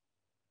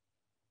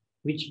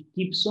 which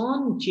keeps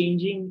on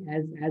changing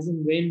as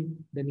and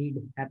when the need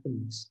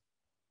happens.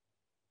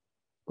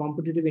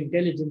 Competitive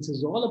intelligence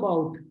is all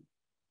about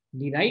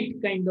the right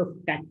kind of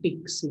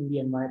tactics in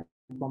the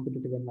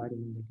competitive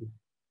environment that you have.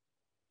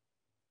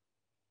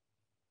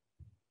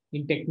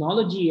 In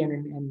technology and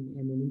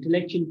in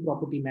intellectual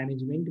property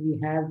management, we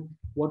have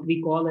what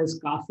we call as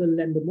castle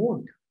and the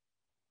moat.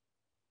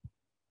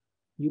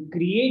 You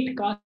create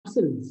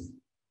castles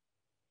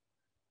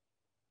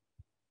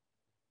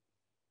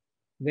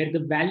where the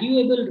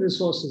valuable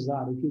resources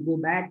are. If you go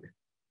back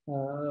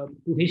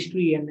to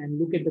history and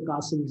look at the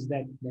castles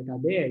that are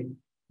there,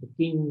 the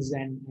kings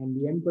and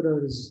the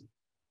emperors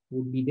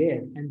would be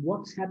there. And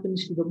what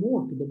happens to the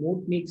moat? The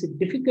moat makes it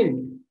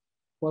difficult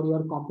for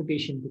your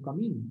competition to come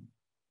in.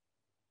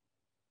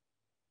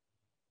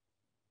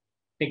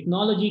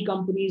 Technology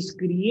companies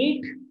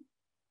create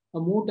a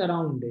moat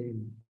around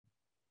them.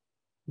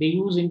 They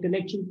use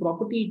intellectual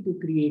property to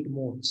create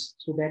moats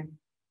so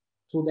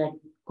that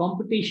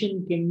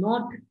competition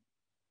cannot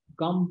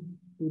come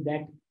to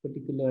that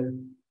particular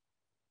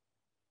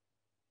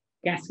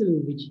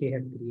castle which they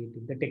have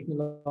created, the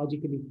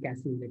technological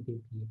castle that they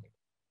created.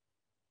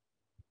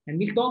 And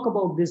we'll talk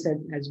about this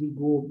as we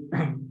go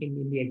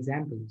in the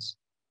examples.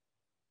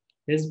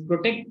 There's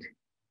protect,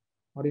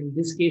 or in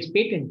this case,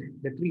 patent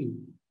the tree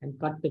and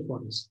cut the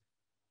forest.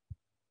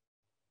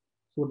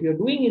 So what you're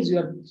doing is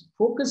you're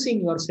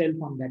focusing yourself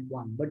on that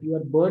one, but you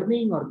are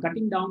burning or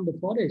cutting down the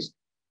forest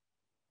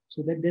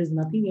so that there's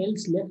nothing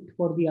else left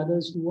for the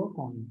others to work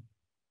on.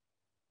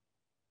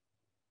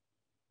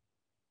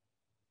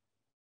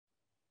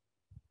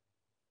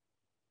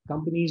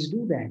 Companies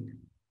do that.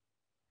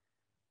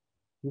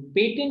 You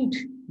patent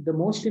the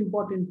most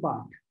important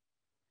part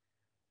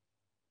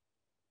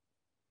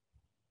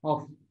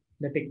of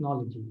the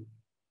technology,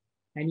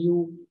 and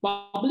you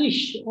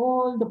publish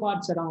all the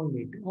parts around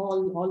it,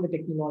 all the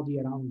technology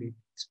around it.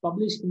 It's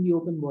published in the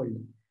open world.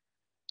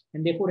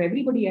 And therefore,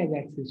 everybody has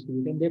access to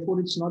it, and therefore,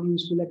 it's not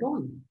useful at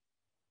all.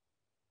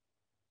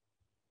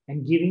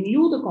 And giving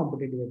you the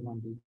competitive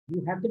advantage,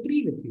 you have the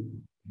tree with you.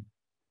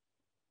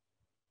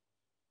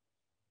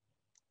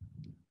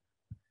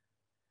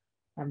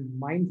 I'm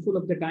mindful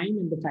of the time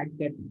and the fact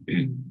that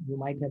you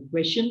might have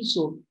questions,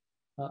 so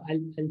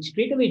I'll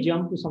straight away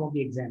jump to some of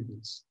the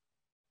examples.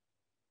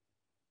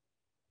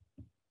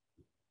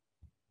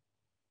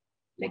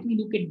 Let me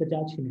look at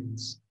Bajaj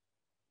Finance.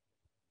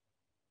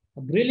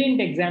 A brilliant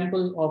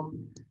example of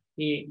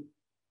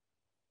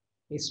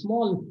a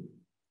small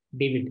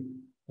David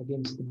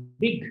against the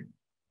big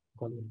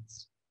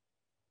Goliaths.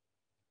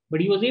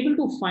 But he was able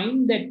to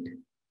find that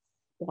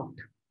spot.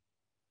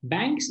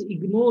 Banks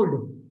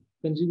ignored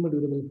consumer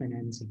durable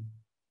financing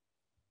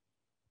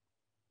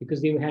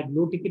because they had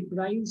low ticket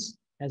price,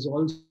 as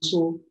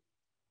also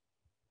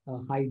a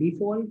high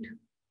default,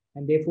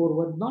 and therefore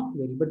were not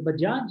very. But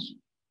Bajaj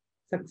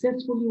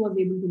successfully was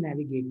able to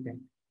navigate that.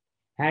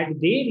 Had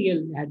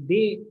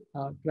they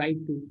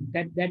tried to,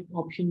 that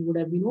option would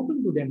have been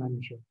open to them, I'm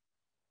sure.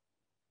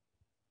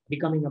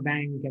 Becoming a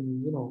bank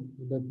and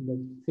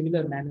the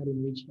similar manner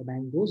in which a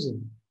bank goes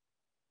in.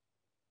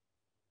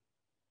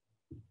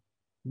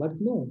 But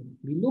no,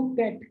 we looked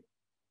at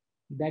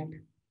that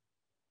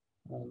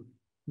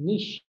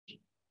niche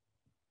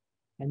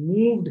and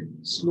moved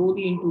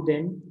slowly into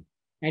them,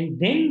 and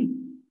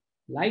then,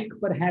 like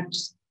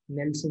perhaps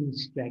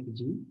Nelson's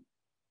strategy,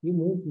 you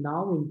move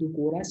now into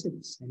core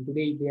assets, and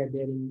today they are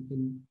there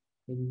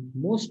in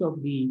most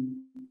of the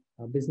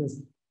business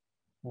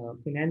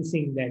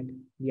financing that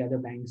the other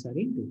banks are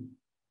into.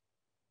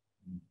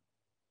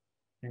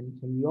 And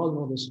we all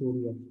know the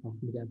story of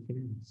Bajaj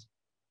Finance.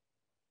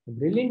 A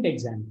brilliant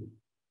example.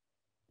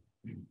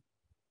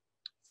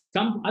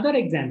 Some other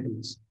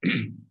examples.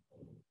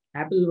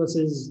 Apple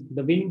versus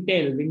the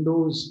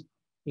Windows,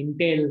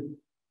 Intel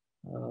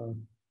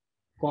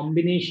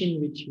combination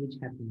which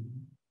happened.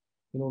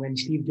 When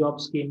Steve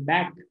Jobs came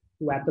back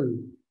to Apple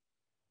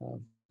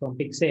from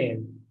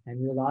Pixar and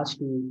he was asked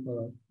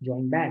to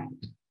join back,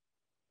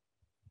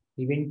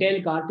 the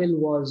Intel cartel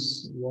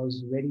was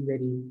very,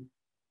 very,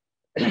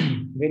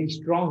 very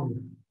strong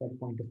at that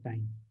point of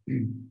time.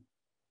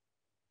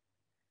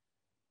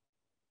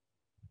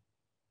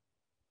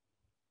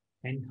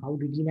 And how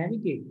did he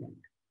navigate that?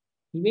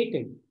 He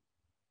waited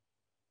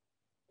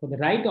for the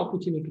right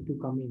opportunity to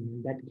come in.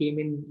 And that came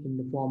in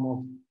the form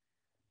of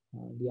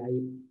the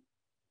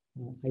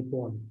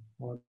iPod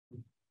or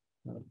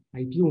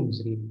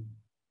iTunes, really.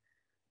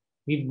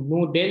 We've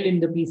no Dell in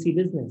the PC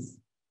business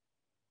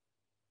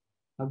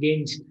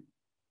against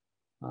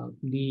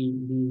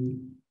the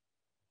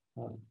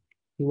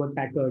Hewlett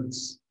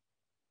Packards,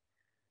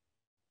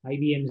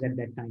 IBMs at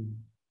that time.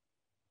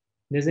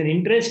 There's an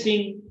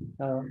interesting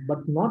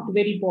but not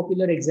very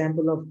popular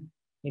example of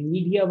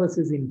NVIDIA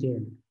versus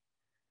Intel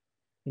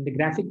in the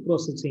graphic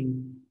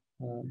processing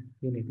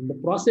unit, in the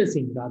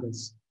processing rather.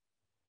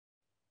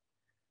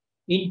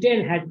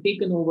 Intel had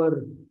taken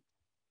over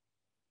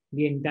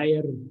the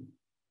entire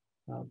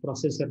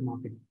processor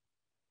market.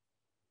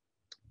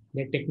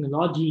 Their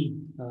technology,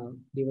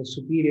 they were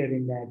superior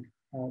in that.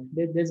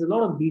 There's a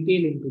lot of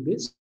detail into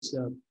this.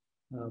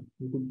 You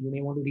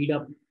may want to read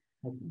up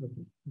a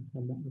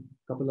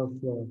couple of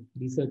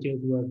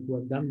researchers who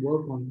have done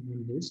work on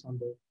this, on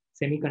the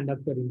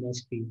semiconductor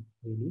industry,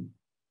 really.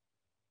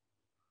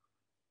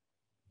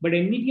 But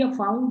NVIDIA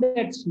found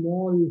that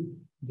small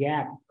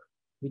gap,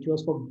 which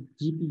was for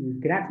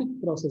GPU, graphic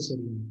processor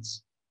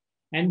units.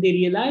 And they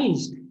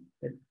realized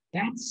that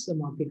that's a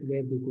market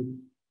where they could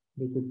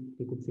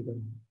figure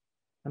out.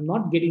 I'm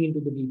not getting into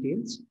the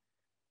details,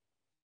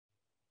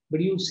 but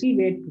you see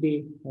where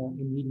today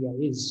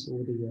NVIDIA is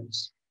over the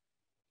years.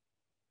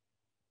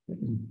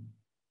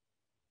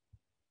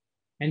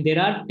 And there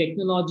are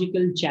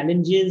technological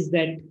challenges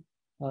that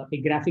a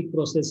graphic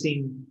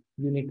processing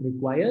unit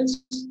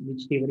requires,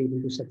 which they were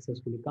able to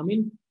successfully come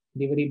in.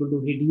 They were able to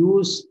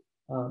reduce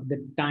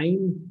the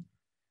time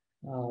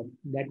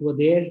that were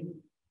there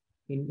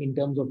in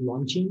terms of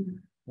launching.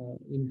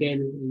 Intel,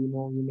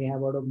 you may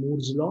have heard of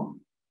Moore's Law,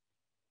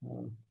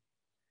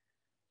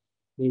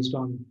 based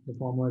on the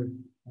former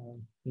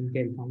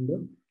Intel founder,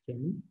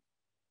 chairman.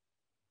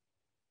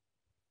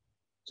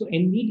 So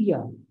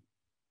NVIDIA,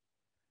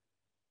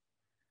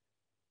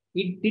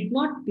 it did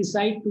not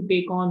decide to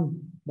take on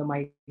the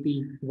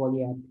mighty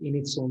Goliath in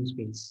its own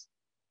space.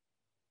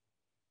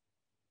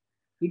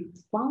 It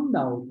found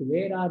out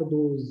where are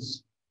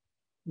those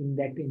in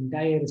that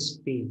entire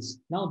space.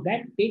 Now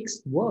that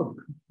takes work,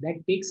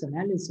 that takes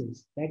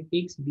analysis, that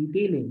takes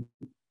detailing,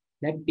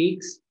 that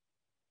takes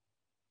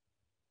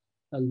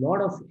a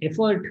lot of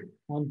effort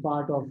on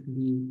part of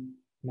the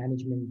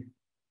management.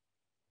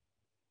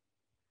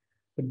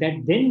 But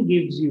that then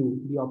gives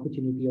you the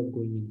opportunity of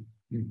going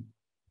in.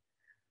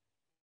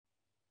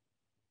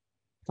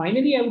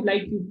 Finally, I would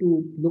like you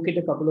to look at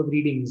a couple of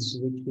readings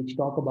which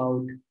talk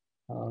about,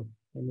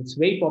 and it's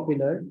very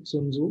popular,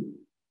 Sun Tzu,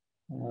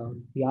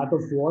 The Art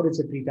of War. Is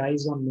a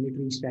treatise on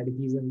military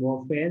strategies and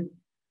warfare.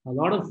 A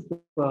lot of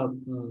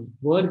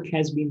work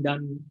has been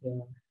done.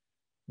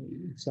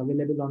 It's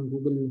available on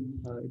Google.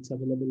 It's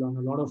available on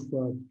a lot of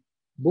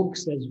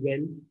books as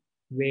well,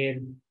 where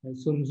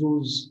Sun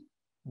Tzu's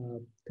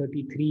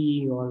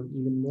 33 or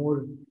even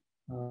more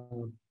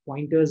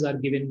pointers are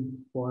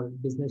given for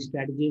business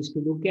strategies to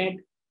look at.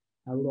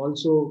 I would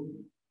also,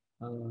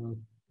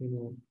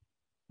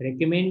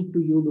 recommend to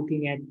you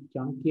looking at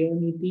Chanakya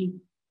Niti,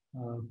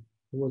 who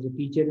was a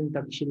teacher in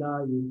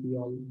Takshila. You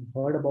all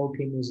heard about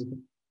him. Is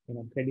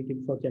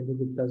credited for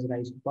Chandragupta's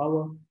rise to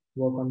power,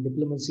 work on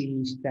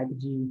diplomacy,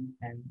 strategy,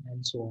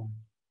 and so on.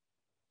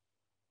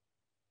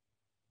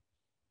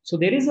 So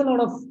there is a lot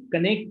of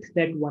connect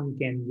that one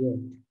can get,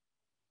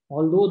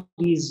 although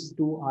these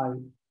two are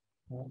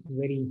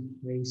very,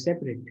 very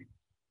separate.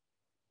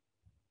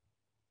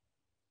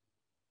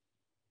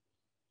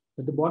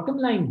 But the bottom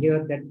line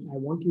here that I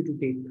want you to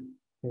take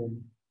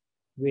home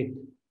with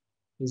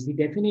is the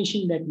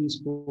definition that we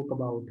spoke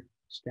about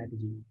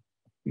strategy.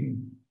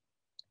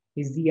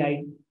 Is the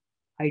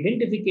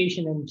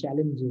identification of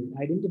challenges,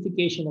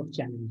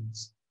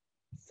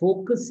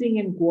 focusing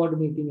and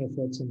coordinating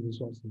efforts and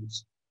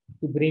resources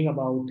to bring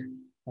about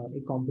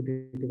a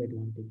competitive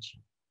advantage,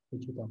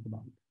 which we talked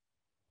about.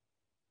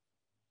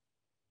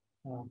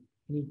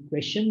 Any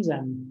questions?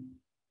 I'm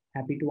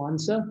happy to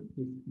answer.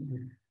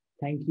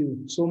 Thank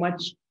you so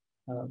much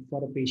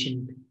for a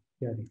patient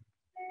hearing.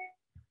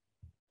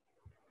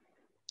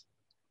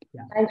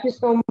 Yeah. Thank you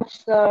so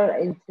much, sir.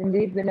 It's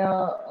indeed been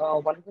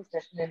a wonderful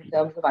session in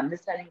terms of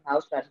understanding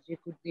how strategy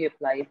could be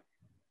applied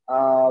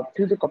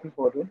to the corporate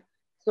boardroom.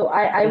 So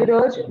I would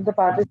urge the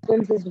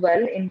participants as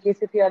well, in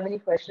case if you have any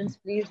questions,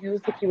 please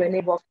use the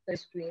Q&A box on the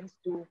screens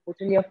to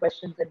put in your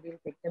questions and we'll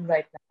take them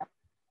right now.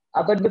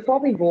 But before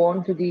we go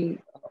on to the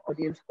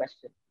audience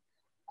question,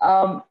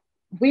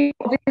 we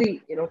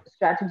obviously,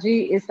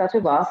 strategy is such a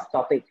vast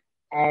topic,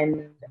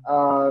 and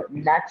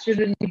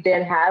naturally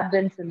there have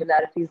been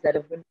similarities that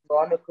have been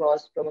drawn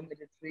across from a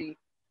military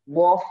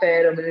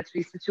warfare or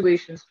military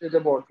situations to the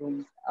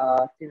boardrooms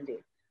till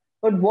date.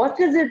 But what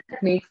is it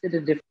that makes it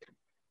a difference?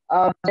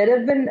 There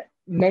have been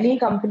many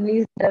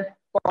companies that have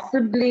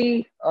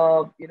possibly,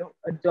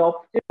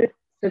 adopted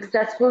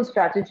successful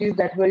strategies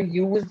that were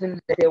used in,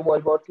 let's say,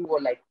 World War II or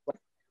likewise,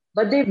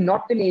 but they've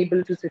not been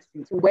able to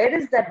succeed. So where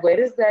is the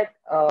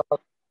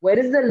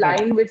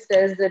line which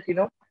says that,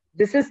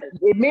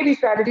 it may be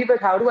strategy, but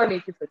how do I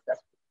make it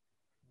successful?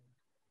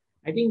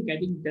 I think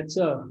that's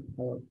a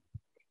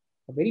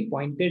very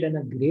pointed and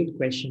a great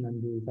question,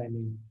 Anju, if I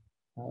may.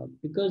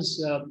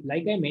 Because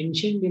like I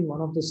mentioned in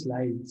one of the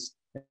slides,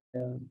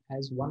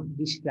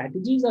 these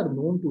strategies are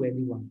known to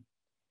everyone.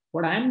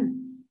 What I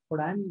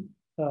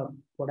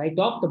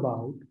talked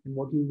about, and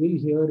what you will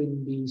hear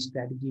in the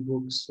strategy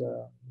books,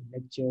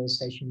 lectures,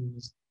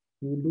 sessions,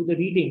 you will do the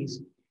readings,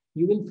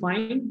 you will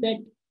find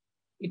that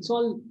it's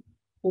all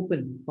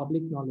open,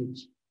 public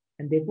knowledge.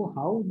 And therefore,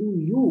 how do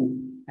you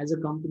as a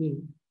company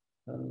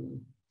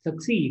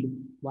succeed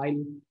while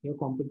your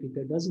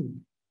competitor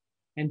doesn't?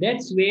 And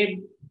that's where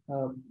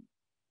uh,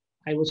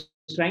 I was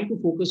trying to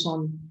focus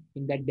on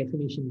in that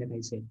definition that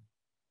I said.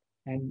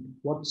 And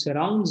what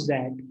surrounds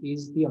that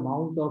is the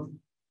amount of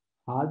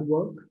hard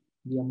work,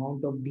 the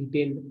amount of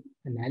detailed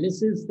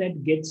analysis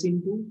that gets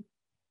into,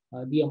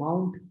 the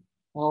amount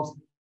of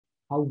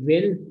how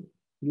well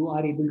you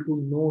are able to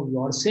know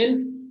yourself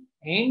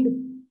and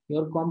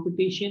your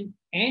competition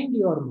and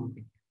your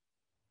market.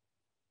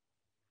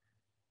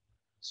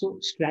 So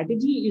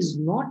strategy is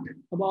not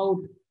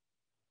about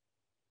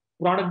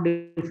product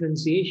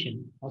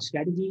differentiation, or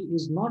strategy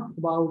is not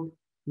about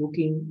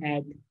looking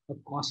at a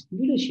cost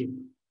leadership.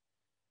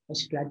 A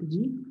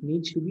strategy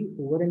needs to be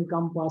over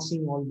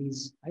encompassing all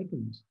these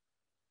items.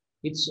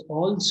 It's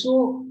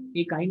also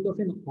a kind of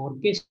an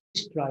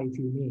orchestra, if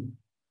you may,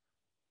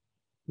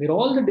 where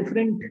all the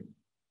different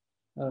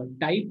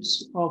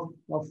types of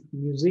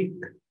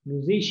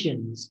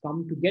musicians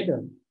come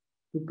together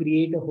to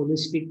create a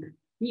holistic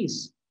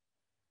piece,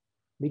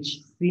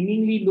 which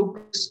seemingly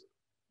looks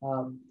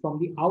from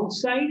the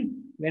outside.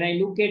 When I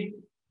look at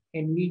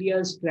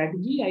NVIDIA's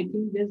strategy, I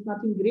think there's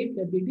nothing great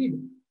that they did.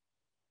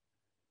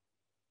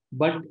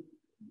 But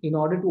in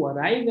order to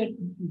arrive at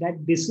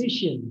that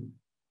decision,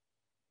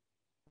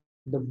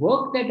 the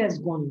work that has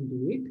gone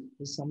into it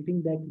is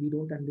something that we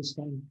don't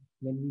understand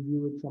when we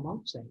view it from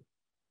outside.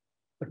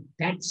 But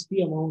that's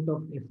the amount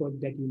of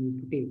effort that you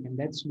need to take. And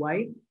that's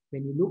why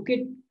when you look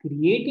at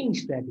creating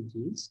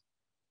strategies,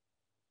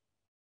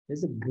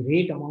 there's a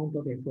great amount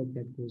of effort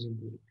that goes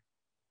into it.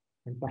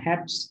 And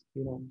perhaps,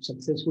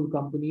 successful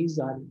companies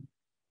are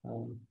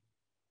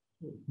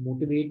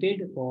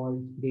motivated, or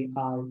they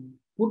are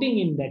putting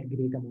in that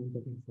great amount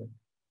of effort.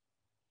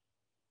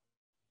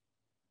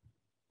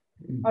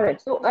 All right.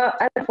 So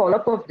as a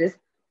follow-up of this,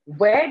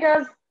 where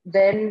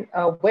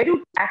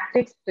do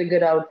tactics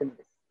figure out in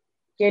this?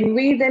 Can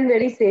we then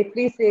very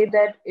safely say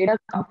that in a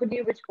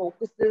company which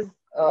focuses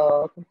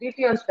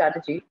completely on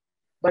strategy,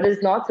 but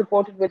is not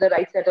supported with the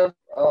right set of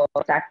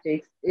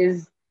tactics,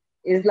 is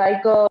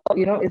like a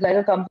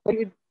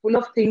company full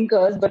of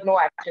thinkers but no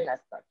action as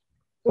such?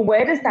 So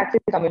where does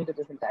tactics come into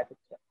this entire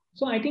picture?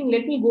 So I think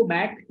let me go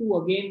back to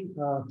again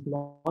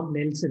Lord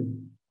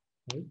Nelson.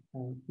 Right?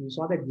 You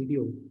saw that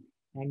video,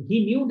 and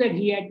he knew that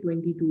he had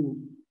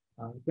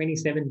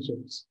 27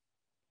 ships,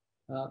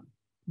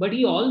 but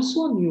he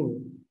also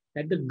knew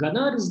that the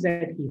gunners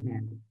that he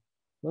had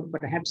were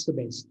perhaps the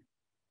best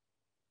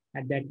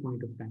at that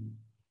point of time.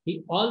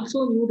 He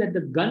also knew that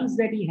the guns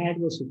that he had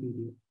were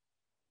superior.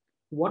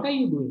 What are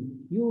you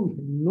doing? You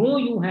know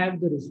you have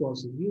the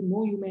resources. You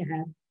know you may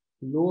have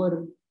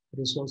lower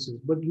resources,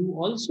 but you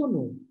also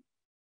know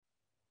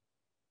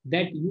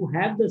that you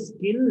have the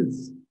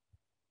skills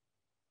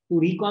to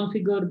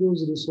reconfigure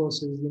those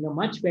resources in a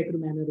much better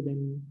manner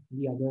than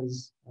the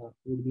others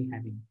would be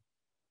having.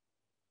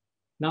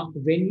 Now,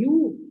 when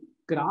you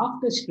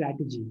craft a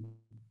strategy,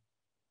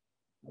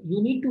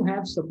 you need to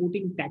have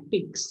supporting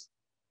tactics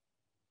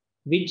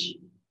which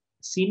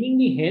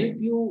seemingly help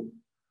you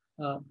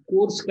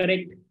course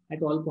correct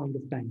at all point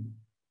of time,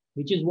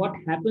 which is what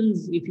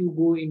happens if you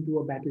go into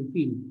a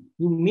battlefield.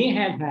 You may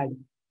have had,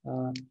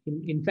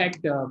 in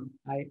fact,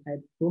 I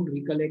don't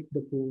recollect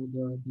the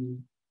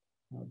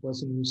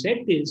person who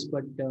said this,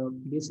 but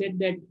they said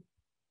that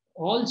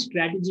all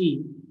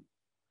strategy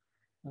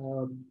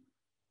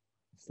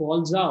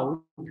falls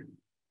out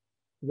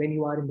when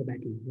you are in the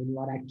battle, when you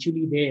are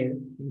actually there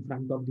in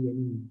front of the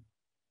enemy,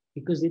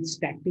 because it's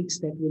tactics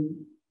that will.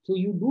 So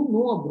you do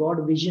know a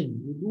broad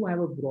vision, you do have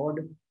a broad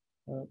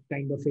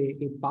kind of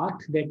a path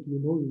that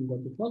you've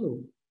got to follow.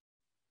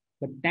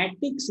 But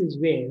tactics is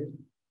where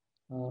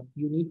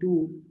you need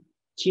to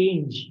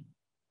change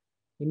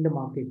in the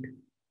market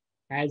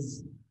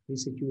as the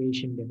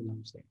situation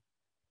develops there.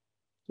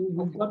 So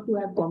you've got to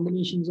have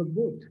combinations of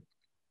both.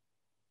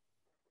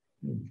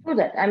 True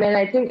that. I mean,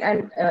 I think,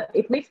 and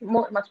it makes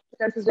much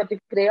sense as well if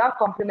they are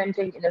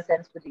complementing in a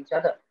sense with each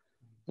other.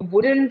 You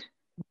wouldn't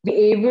be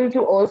able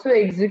to also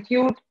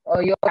execute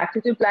your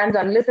tactical plans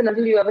unless and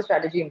until you have a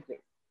strategy in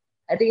place.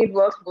 I think it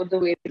works both the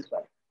ways as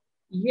well.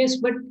 Yes,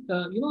 but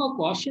a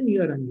caution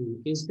here,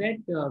 Anju, is that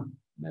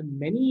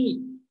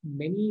many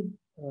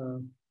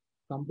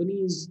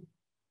companies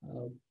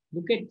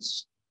look at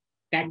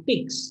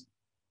tactics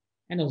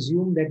and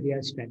assume that they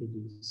are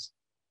strategies.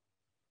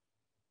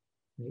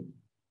 Right?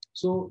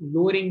 So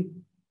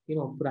lowering,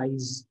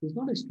 price is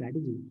not a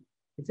strategy;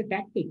 it's a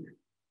tactic.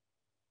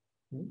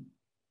 Right?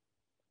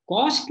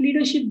 Cost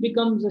leadership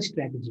becomes a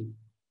strategy.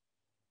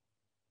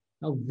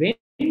 Now, when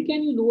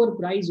can you lower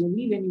price?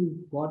 Only when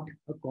you've got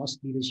a cost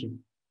leadership.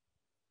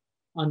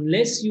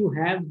 Unless you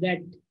have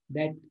that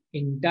that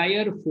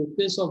entire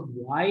focus of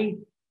why,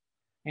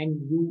 and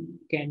you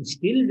can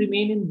still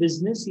remain in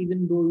business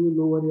even though you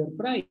lower your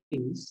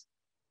price,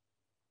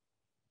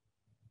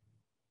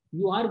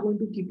 you are going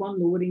to keep on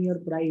lowering your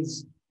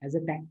price as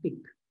a tactic,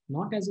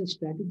 not as a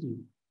strategy.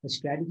 The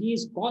strategy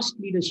is cost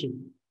leadership.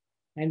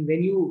 And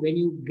when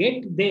you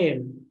get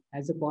there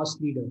as a cost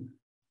leader,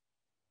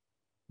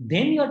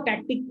 then your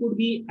tactic could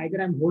be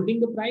either I'm holding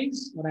the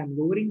price or I'm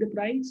lowering the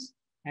price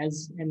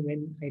as and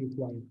when I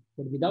require.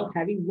 But without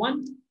having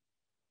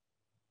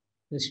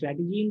the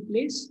strategy in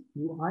place,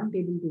 you aren't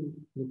able to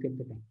look at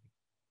the tactic.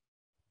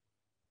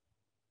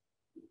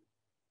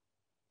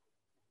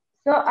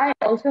 So I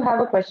also have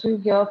a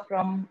question here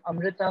from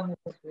Amrita, who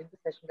is doing the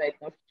session right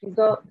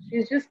now.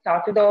 She's just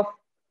started off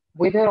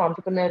with her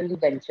entrepreneurial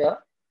venture,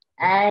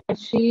 and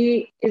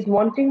she is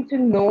wanting to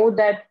know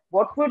that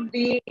what would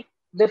be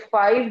the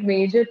 5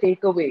 major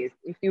takeaways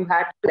if you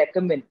had to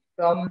recommend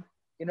from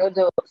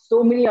the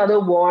so many other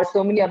wars,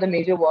 so many other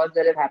major wars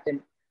that have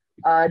happened.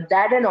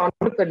 That an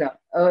entrepreneur,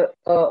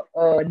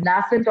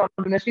 nascent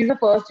entrepreneur, she's a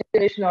first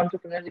generation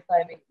entrepreneur, if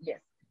I may, yes,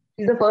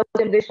 she's a first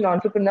generation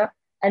entrepreneur,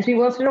 and she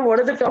wants to know what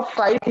are the top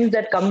 5 things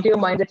that come to your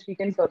mind that she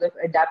can sort of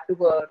adapt to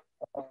her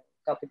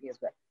company as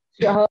well.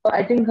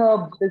 I think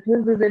her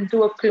business is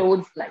into a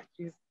clothes line.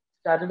 She's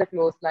started a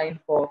clothes line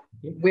for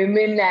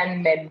women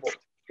and men both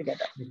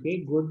together. Okay,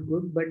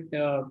 good. But,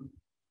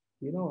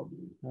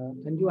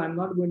 Anju, I'm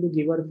not going to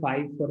give her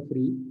 5 for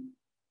free.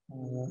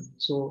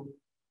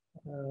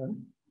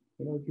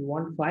 If you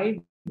want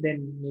 5,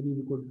 then maybe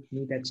we could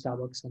meet at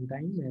Starbucks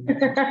sometime. And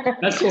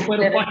that's over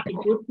what it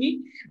would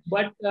be.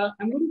 But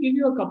I'm going to give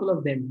you a couple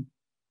of them,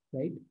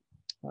 right?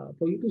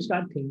 For you to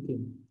start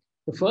thinking.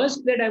 The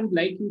first that I would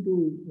like you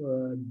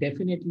to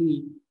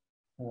definitely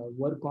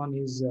work on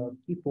is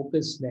the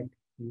focus that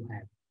you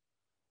have.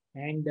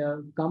 And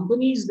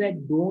companies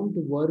that don't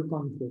work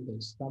on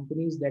focus,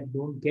 companies that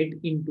don't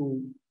get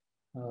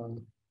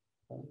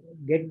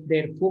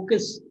their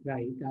focus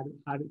right,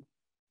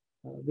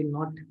 will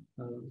not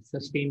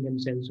sustain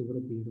themselves over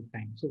a period of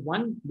time. So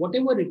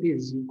whatever it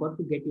is, you've got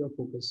to get your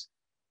focus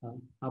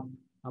up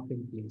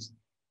in place.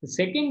 The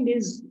second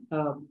is,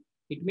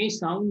 it may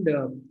sound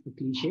a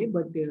cliche,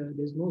 but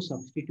there's no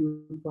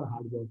substitute for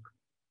hard work.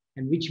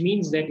 And which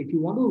means that if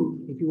you want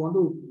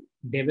to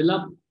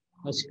develop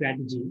a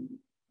strategy,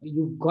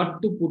 you've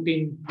got to put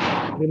in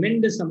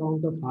tremendous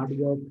amount of hard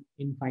work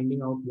in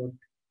finding out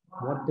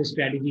what the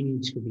strategy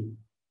needs to be.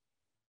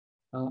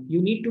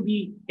 You need to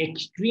be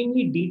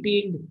extremely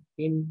detailed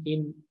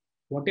in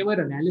whatever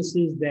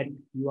analysis that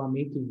you are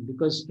making,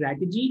 because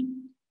strategy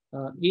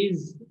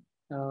is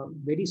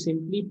very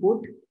simply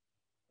put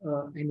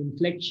an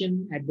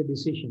inflection at the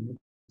decision.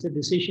 It's a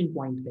decision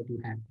point that you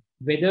have,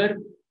 whether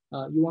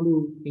you want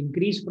to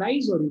increase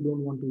price or you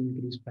don't want to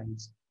increase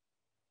price.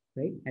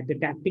 Right? At the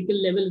tactical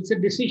level, it's a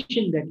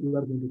decision that you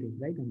are going to take,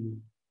 right?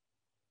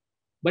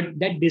 But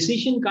that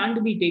decision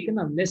can't be taken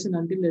unless and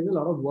until there's a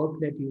lot of work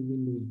that you've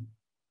been doing.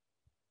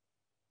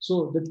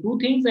 So the 2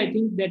 things I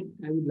think that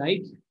I would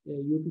like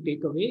you to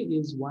take away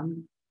is,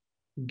 1,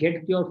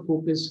 get your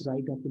focus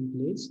right up in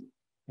place.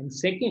 And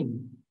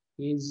second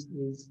is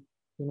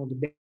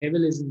the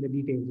devil is in the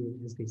details,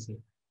 as they say.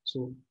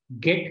 So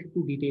get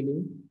to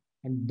detailing,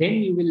 and then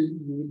you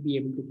will be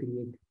able to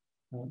create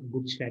a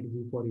good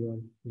strategy for your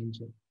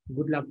venture.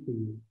 Good luck to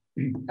you.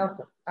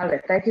 Okay. All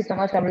right. Thank you so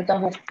much, Amrita.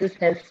 Hope this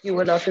helps you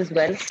a lot as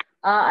well.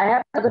 I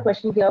have another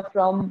question here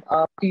from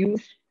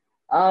Piyush.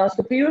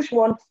 So Piyush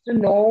wants to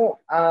know,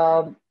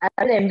 as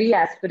an MBA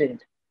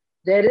aspirant,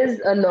 there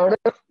is a lot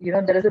of,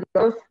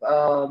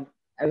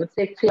 I would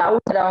say,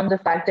 cloud around the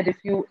fact that if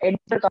you enter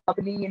a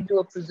company into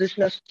a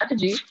position of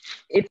strategy,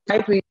 it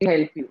might really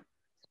help you.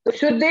 So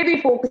should they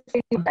be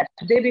focusing on that?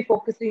 Should they be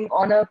focusing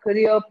on a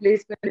career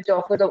placement which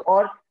offers,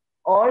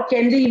 or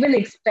can they even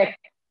expect,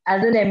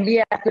 as an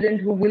MBA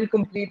aspirant who will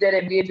complete their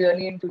MBA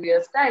journey in 2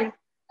 years' time,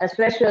 as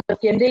freshers,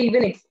 can they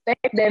even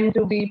expect them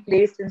to be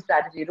placed in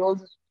strategy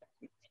roles?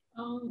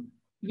 Let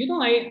me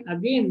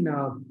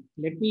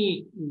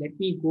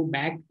go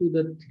back to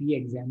the 3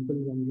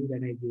 examples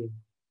that I gave.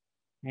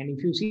 And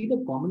if you see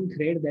the common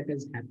thread that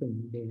has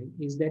happened there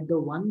is that the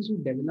ones who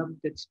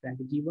developed that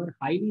strategy were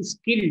highly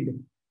skilled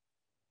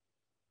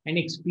and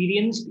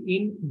experienced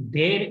in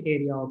their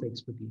area of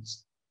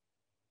expertise,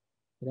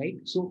 right?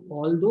 So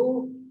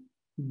although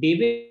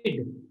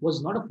David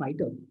was not a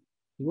fighter,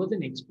 he was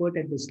an expert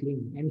at the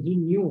sling, and he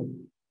knew.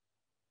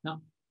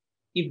 Now,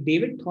 if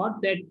David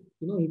thought that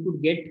he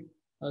could get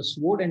a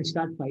sword and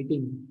start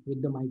fighting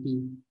with the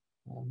mighty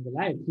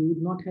Goliath, he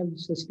would not have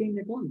sustained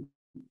at all.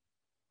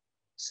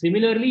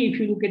 Similarly, if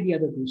you look at the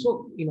other 2,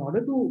 so in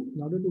order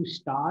to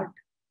start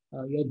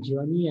your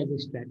journey as a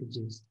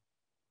strategist,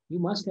 you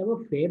must have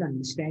a fair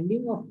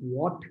understanding of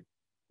what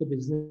the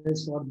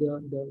business or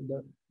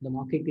the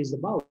market is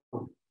about,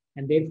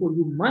 and therefore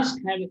you must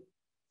have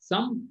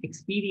some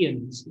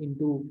experience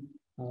into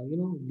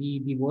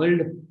the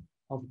world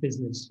of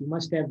business. You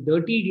must have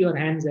dirtied your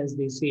hands, as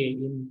they say,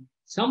 in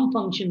some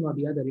function or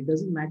the other. It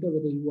doesn't matter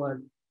whether you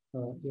are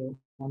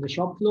on the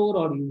shop floor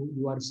or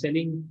you are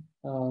selling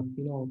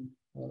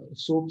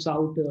soaps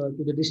out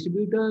to the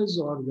distributors,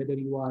 or whether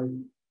you are,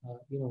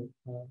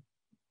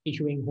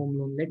 issuing home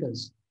loan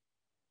letters.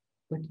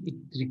 But it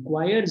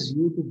requires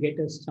you to get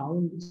a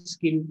sound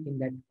skill in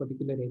that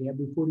particular area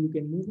before you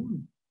can move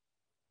on.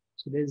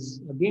 So there's,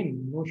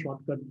 again, no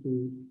shortcut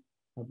to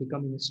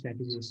becoming a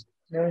strategist.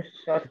 No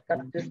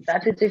shortcut to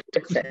strategic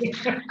success.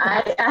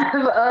 I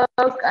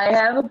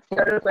have a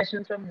clearer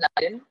question from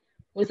Nalin,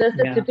 who says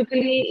that Yeah.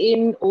 typically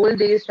in old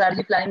days,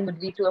 strategy planning would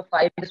lead to a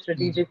 5-year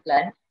strategic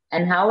plan.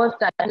 And how have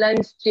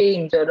timelines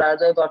changed, or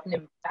rather gotten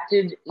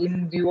impacted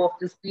in view of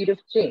the speed of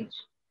change?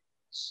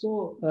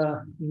 So,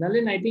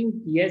 Nalin, I think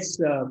yes,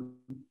 there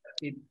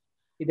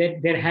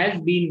has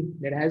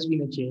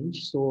been a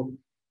change. So,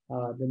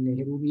 the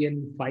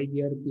Nehruvian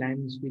 5-year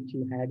plans, which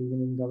you had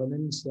even in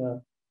governance,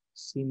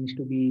 seems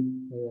to be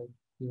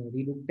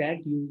relooked at.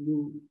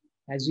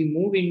 As we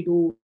move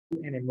into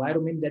an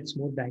environment that's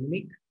more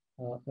dynamic,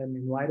 an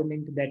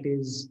environment that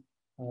is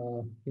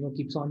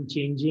keeps on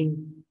changing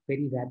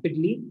very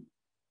rapidly.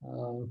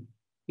 Uh,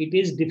 it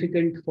is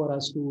difficult for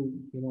us to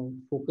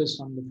focus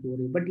on the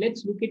 4A. But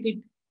let's look at it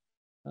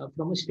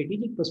from a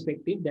strategic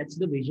perspective. That's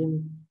the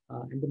vision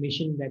and the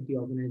mission that the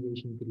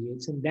organization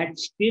creates, and that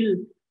still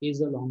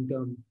is a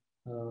long-term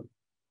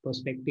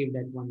perspective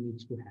that one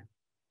needs to have.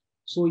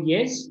 So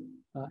yes,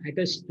 at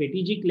a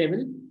strategic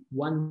level,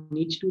 one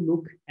needs to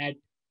look at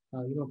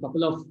a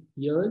couple of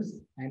years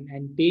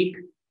and take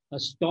a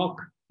stock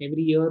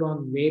every year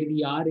on where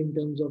we are in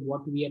terms of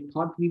what we had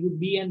thought we would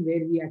be and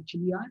where we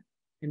actually are,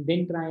 and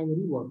then try and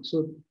rework.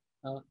 So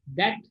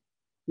that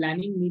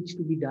planning needs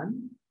to be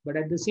done, but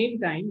at the same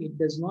time, it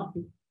does not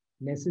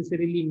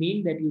necessarily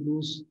mean that you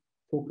lose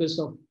focus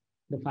of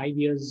the 5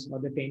 years or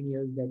the 10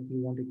 years that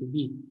you want it to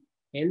be.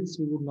 Else,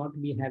 we would not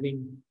be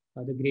having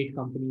the great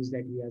companies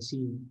that we are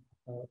seeing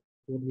over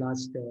the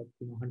last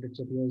hundreds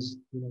of years.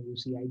 You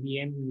see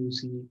IBM, you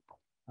see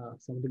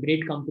some of the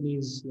great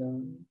companies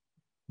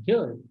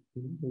here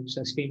who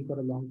sustain for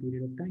a long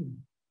period of time.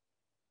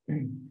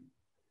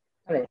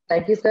 All right,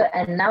 thank you, sir.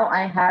 And now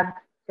I have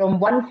from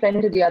one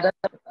friend to the other,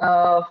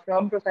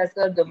 from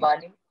Professor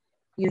Dumani.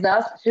 He's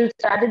asked, should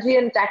strategy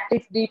and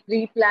tactics be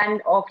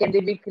pre-planned, or can they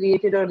be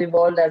created or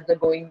evolved as the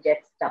going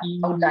gets tough?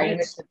 How time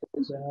Yes.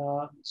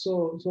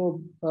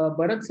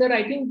 Bharat sir,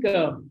 I think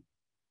uh,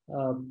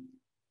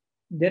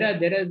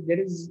 there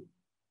is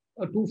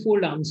a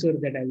twofold answer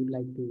that I would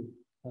like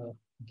to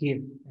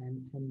give,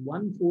 and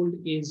one fold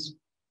is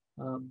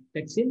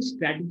that since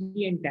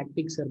strategy and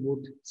tactics are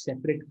both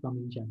separate from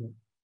each other,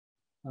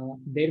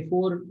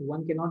 therefore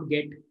one cannot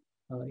get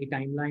a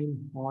timeline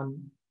on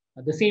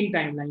the same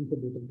timeline for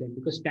both of them,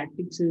 because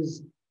tactics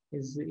is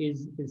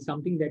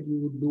something that you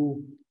would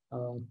do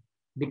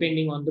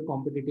depending on the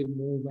competitive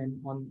move and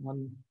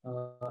on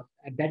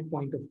at that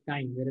point of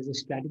time, whereas a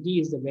strategy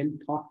is a well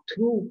thought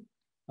through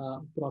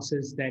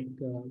process that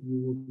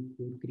you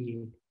would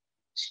create.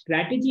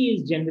 Strategy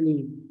is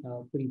generally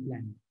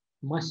pre-planned,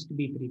 must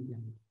be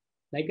pre-planned.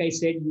 Like I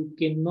said, you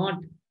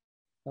cannot,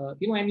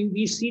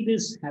 we see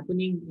this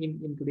happening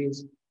in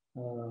today's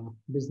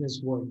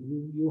business world.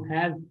 You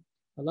have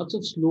lots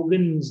of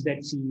slogans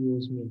that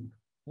CEOs make,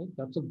 right?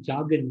 Lots of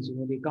jargons.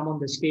 They come on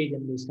the stage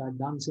and they start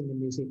dancing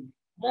and they say,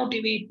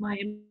 motivate my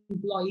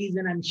employees,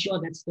 and I'm sure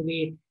that's the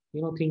way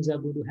things are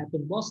going to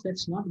happen. Boss,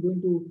 that's not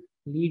going to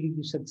lead you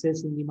to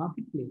success in the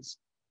marketplace.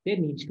 There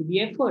needs to be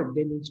effort.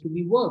 There needs to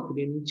be work.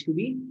 There needs to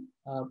be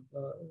a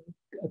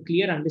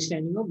clear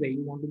understanding of where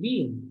you want to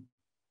be in,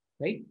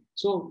 right?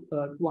 So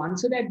to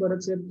answer that,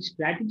 Bharat sir,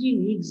 strategy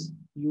needs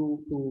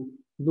you to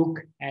look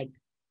at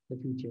the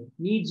future,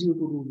 needs you to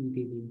do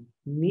detailing,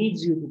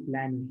 needs you to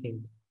plan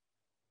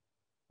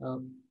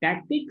ahead.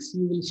 Tactics,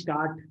 you will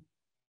start,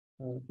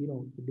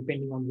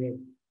 depending on where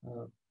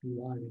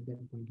you are at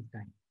that point of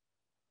time.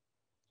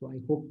 So I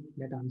hope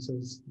that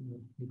answers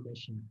the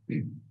question.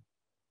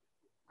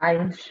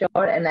 I'm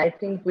sure, and I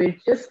think we're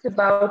just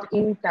about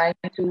in time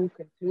to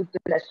conclude the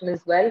session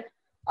as well.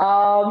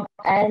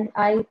 And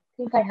I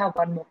think I have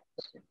one more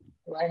question.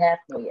 Do I have?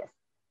 No, yes.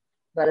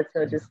 Bharat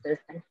sir just says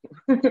thank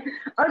you.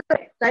 All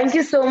right. Thank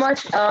you so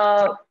much,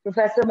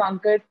 Professor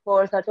Mankad,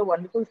 for such a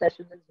wonderful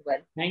session as well.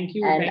 Thank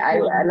you. And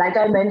like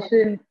I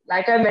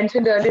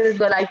mentioned earlier as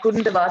well, I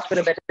couldn't have asked for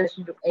a better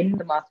session to end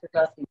the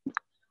masterclass series.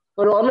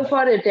 For all of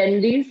our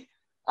attendees,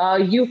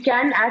 you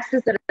can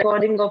access the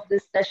recording of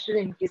this session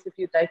in case if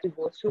you'd like to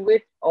go through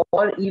it,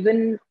 or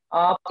even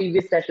our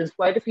previous sessions.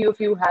 Quite a few of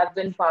you have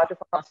been part of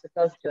our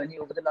masterclass journey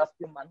over the last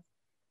few months,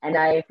 and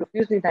I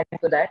profusely thank you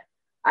for that.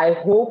 I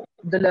hope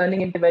the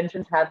learning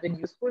interventions have been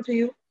useful to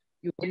you.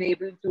 You've been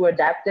able to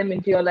adapt them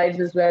into your lives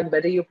as well,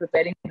 whether you're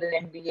preparing for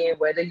an MBA,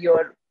 whether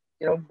you're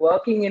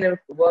working in a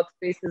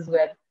workspace as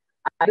well.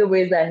 Either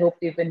ways, I hope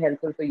they've been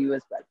helpful for you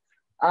as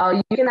well.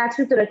 You can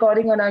access the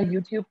recording on our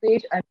YouTube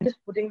page. I'm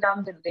just putting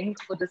down the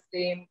link for the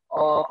same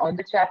on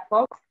the chat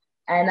box.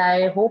 And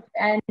I hope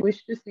and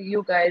wish to see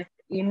you guys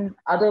in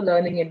other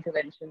learning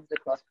interventions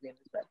across Flame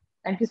as well.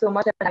 Thank you so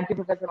much. And thank you,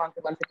 Professor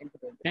Mankad, once again for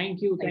doing this.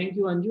 Thank you,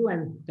 Anju,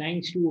 and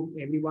thanks to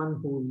everyone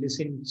who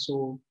listened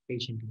so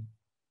patiently.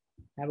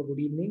 Have a good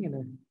evening and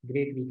a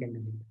great weekend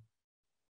ahead.